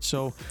security guards.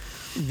 So,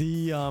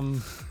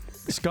 the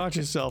scotch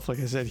itself, like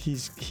I said,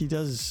 he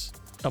does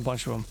a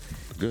bunch of them.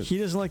 Good. He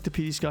doesn't like the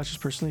peaty scotches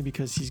personally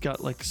because he's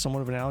got like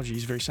somewhat of an allergy.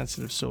 He's very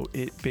sensitive, so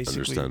it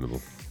basically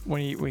Understandable.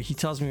 when he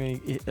tells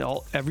me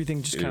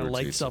everything just It kind of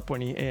irritates lights him. up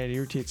when it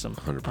irritates him.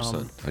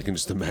 100%. I can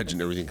just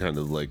imagine everything kind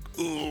of like,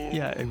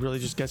 Yeah, it really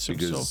just gets him.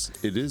 because So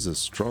it is a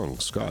strong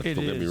scotch. It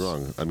Don't get me is.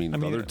 wrong. I mean, I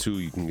the mean, other two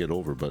you can get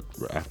over, but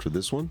after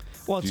this one,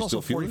 well, do it's you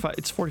also still feel it? 45.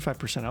 It's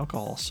 45%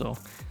 alcohol, so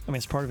I mean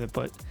it's part of it.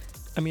 But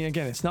I mean,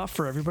 again, it's not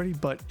for everybody.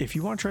 But if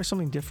you want to try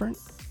something different,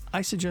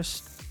 I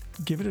suggest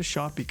give it a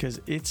shot because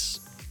it's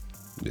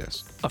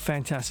Yes. a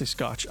fantastic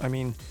scotch. I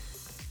mean,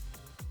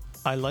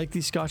 I like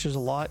these scotches a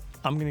lot.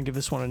 I'm gonna give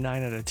this one a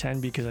 9 out of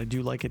 10 because I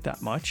do like it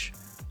that much.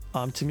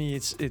 To me,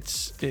 it's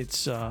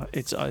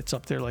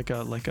up there like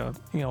a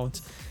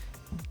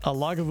A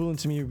Lagavulin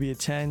to me would be a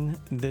 10.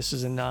 This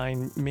is a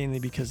 9, mainly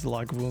because the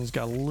Lagavulin's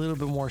got a little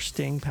bit more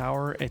staying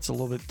power. It's a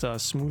little bit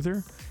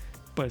smoother,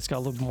 but it's got a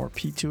little bit more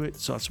peat to it.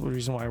 So that's the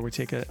reason why I would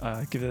give it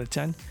a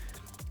 10.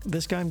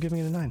 This guy, I'm giving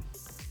it a 9.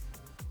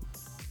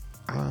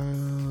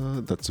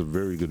 That's a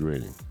very good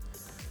rating.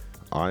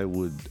 I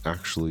would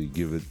actually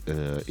give it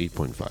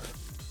 8.5.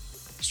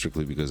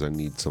 Strictly because I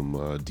need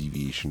some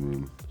deviation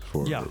room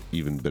for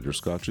even better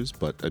scotches.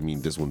 But I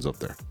mean, this one's up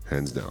there,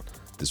 hands down.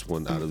 This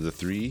one out of the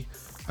 3,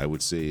 I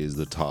would say is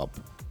the top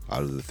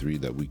out of the 3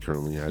 that we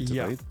currently had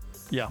tonight.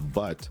 Yeah.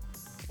 But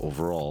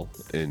overall,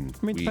 it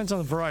depends on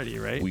the variety,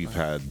 right? We've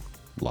had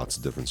lots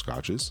of different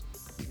scotches.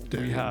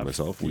 Dan and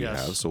myself, we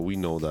have. So we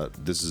know that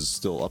this is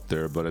still up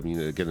there. But I mean,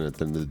 again, at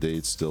the end of the day,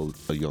 it's still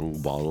a young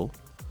bottle.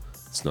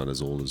 It's not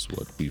as old as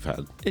what we've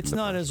had. It's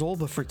not as old,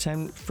 but for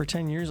 10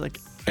 years,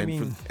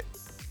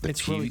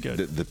 it's really good.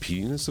 The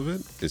peatiness of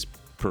it is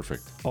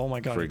perfect. Oh my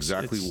god! For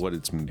exactly what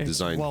it's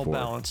designed well for.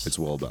 Balanced. It's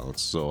well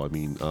balanced. So I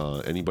mean,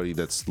 anybody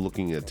that's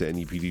looking at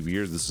any peaty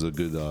beers, this is a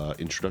good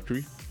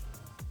introductory.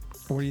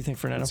 What do you think,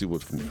 Fernando? Let's see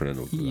what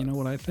Fernando. You know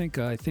what I think?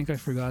 I think I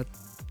forgot.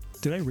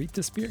 Did I rate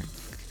this beer?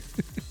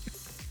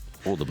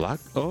 Oh, the black.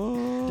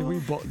 Oh,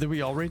 Did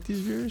we all rate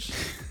these beers?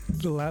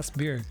 The last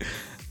beer.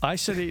 I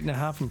said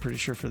 8.5. I'm pretty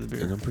sure for the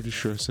beer. and I'm pretty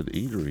sure I said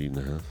 8 or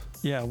 8.5.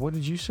 Yeah. What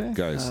did you say?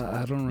 Guys,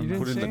 I don't remember.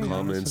 put in say the anything,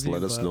 comments.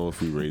 Let us know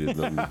if we rated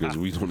them because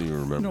we don't even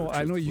remember. No,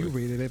 I know you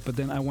truthfully. rated it, but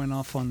then I went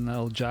off on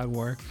El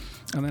Jaguar,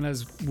 and then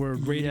as we're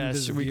rating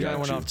this we beer, kind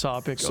of went off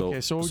topic.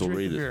 Okay, so we'll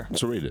rate the beer.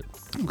 So rate it.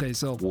 okay,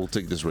 so We'll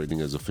take this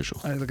rating as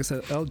official. like I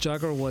said, El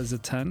Jaguar was a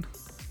 10,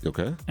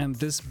 Okay. and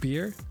this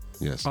beer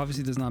Yes.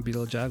 obviously does not beat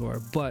El Jaguar,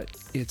 but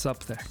it's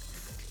up there.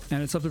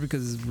 And it's up there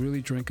because it's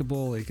really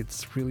drinkable. Like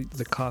it's really,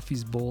 the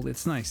coffee's bold.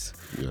 It's nice.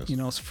 Yes. You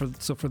know,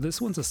 so for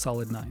this one's a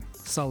solid 9.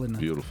 Solid 9.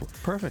 Beautiful.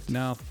 Perfect.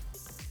 Now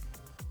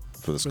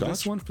For the for scotch.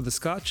 this one, for the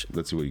Scotch,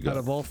 Let's see what you got. out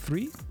of all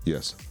 3,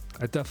 Yes.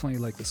 I definitely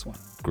like this one.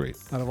 Great.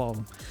 Out of all of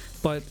them.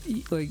 But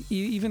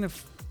even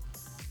if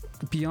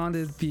beyond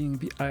it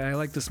being, I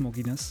like the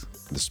smokiness.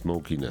 The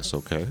smokiness.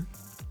 Okay.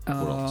 What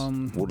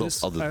else? What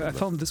else other than I that?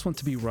 found this one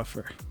to be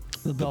rougher.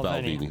 The The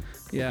Balvenie. Balvenie.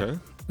 Yeah. Okay.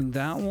 And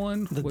that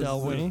one The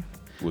Dalwhinnie.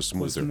 Was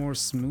was smoother. more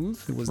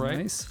smooth. It was Right.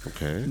 nice.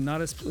 Okay.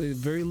 Not as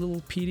very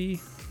little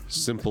peaty.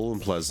 Simple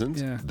and pleasant.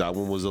 Yeah. That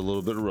one was a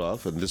little bit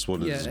rough, and this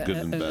one is good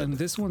and bad. and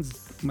this one's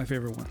my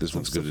favorite one. This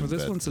one's so good for and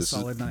this bad. one's a This is-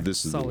 solid 9.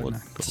 this is the solid one.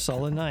 9.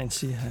 Solid 9.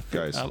 See,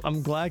 Guys.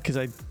 I'm glad because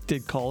I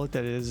did call it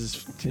that it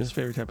is his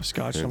favorite type of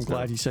scotch. So I'm Hands glad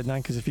down. he said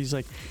 9 because if he's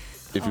like,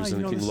 If it was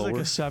anything this is lower,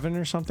 like a 7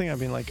 or something, I'd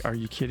be like, are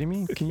you kidding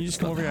me? Can you just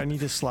come over here? I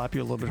need to slap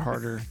you a little bit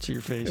harder to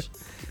your face.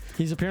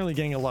 He's apparently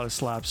getting a lot of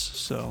slaps.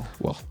 So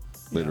well,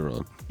 later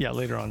on. yeah,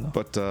 later on though.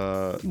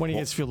 But When he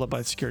gets filled up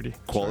by security.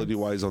 quality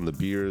wise on the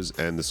beers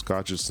and the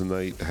scotches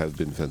tonight have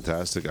been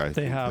fantastic. I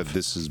think have. that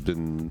this has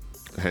been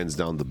hands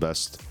down the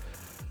best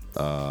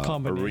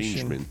Combination.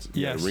 arrangement.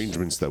 Yeah, Yes.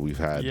 arrangements that we've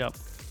had. Yep.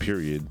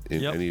 Period.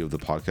 In Yep. any of the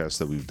podcasts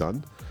that we've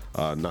done.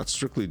 Not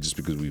strictly just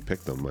because we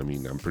picked them. I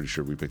mean, I'm pretty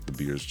sure we picked the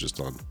beers just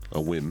on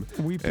a whim.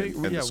 We picked-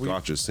 and yeah, the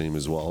scotches same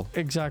as well.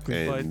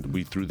 Exactly, And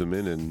we threw them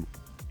in, and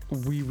but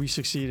we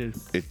succeeded.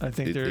 It- I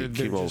think it they're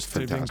came out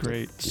they've been fantastic.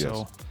 great. Yes.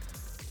 So,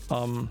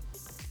 on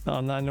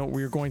that note,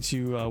 we're going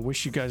to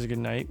wish you guys a good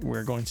night.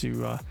 We're going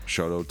to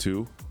shout out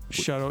to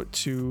shout out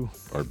to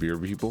our beer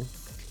people,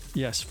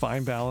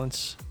 Fine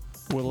Balance,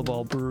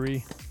 Willowball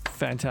Brewery,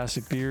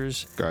 fantastic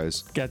beers.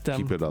 guys. Get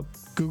them. Keep it up.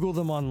 Google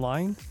them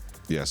online.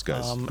 Yes,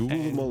 guys. Google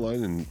them and-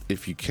 online, and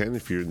if you can,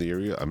 if you're in the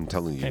area, I'm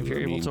telling you, If you're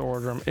I able mean, to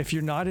order them. If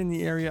you're not in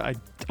the area,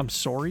 I'm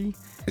sorry.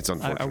 it's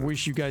unfortunate. I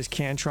wish you guys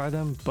can try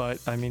them, but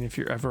I mean, if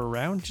you're ever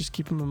around, just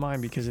keep them in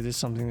mind because it is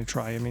something to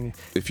try. I mean,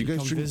 If you guys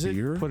come drink visit,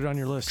 beer, put it on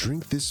your list.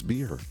 drink this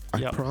beer. I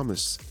Yep.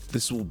 promise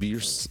this will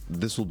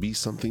be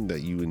something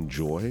that you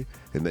enjoy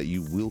and that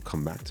you will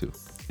come back to.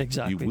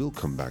 Exactly. You will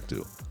come back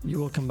to. You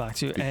will come back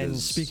to. And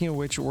Because- speaking of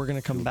which, we're going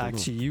to come back know.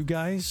 to you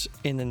guys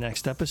in the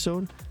next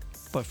episode.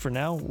 But for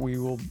now, we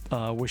will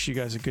wish you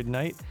guys a good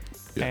night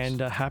Yes. and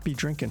happy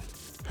drinking.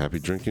 Happy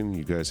drinking.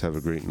 You guys have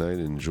a great night.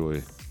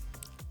 Enjoy.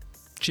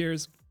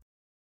 Cheers.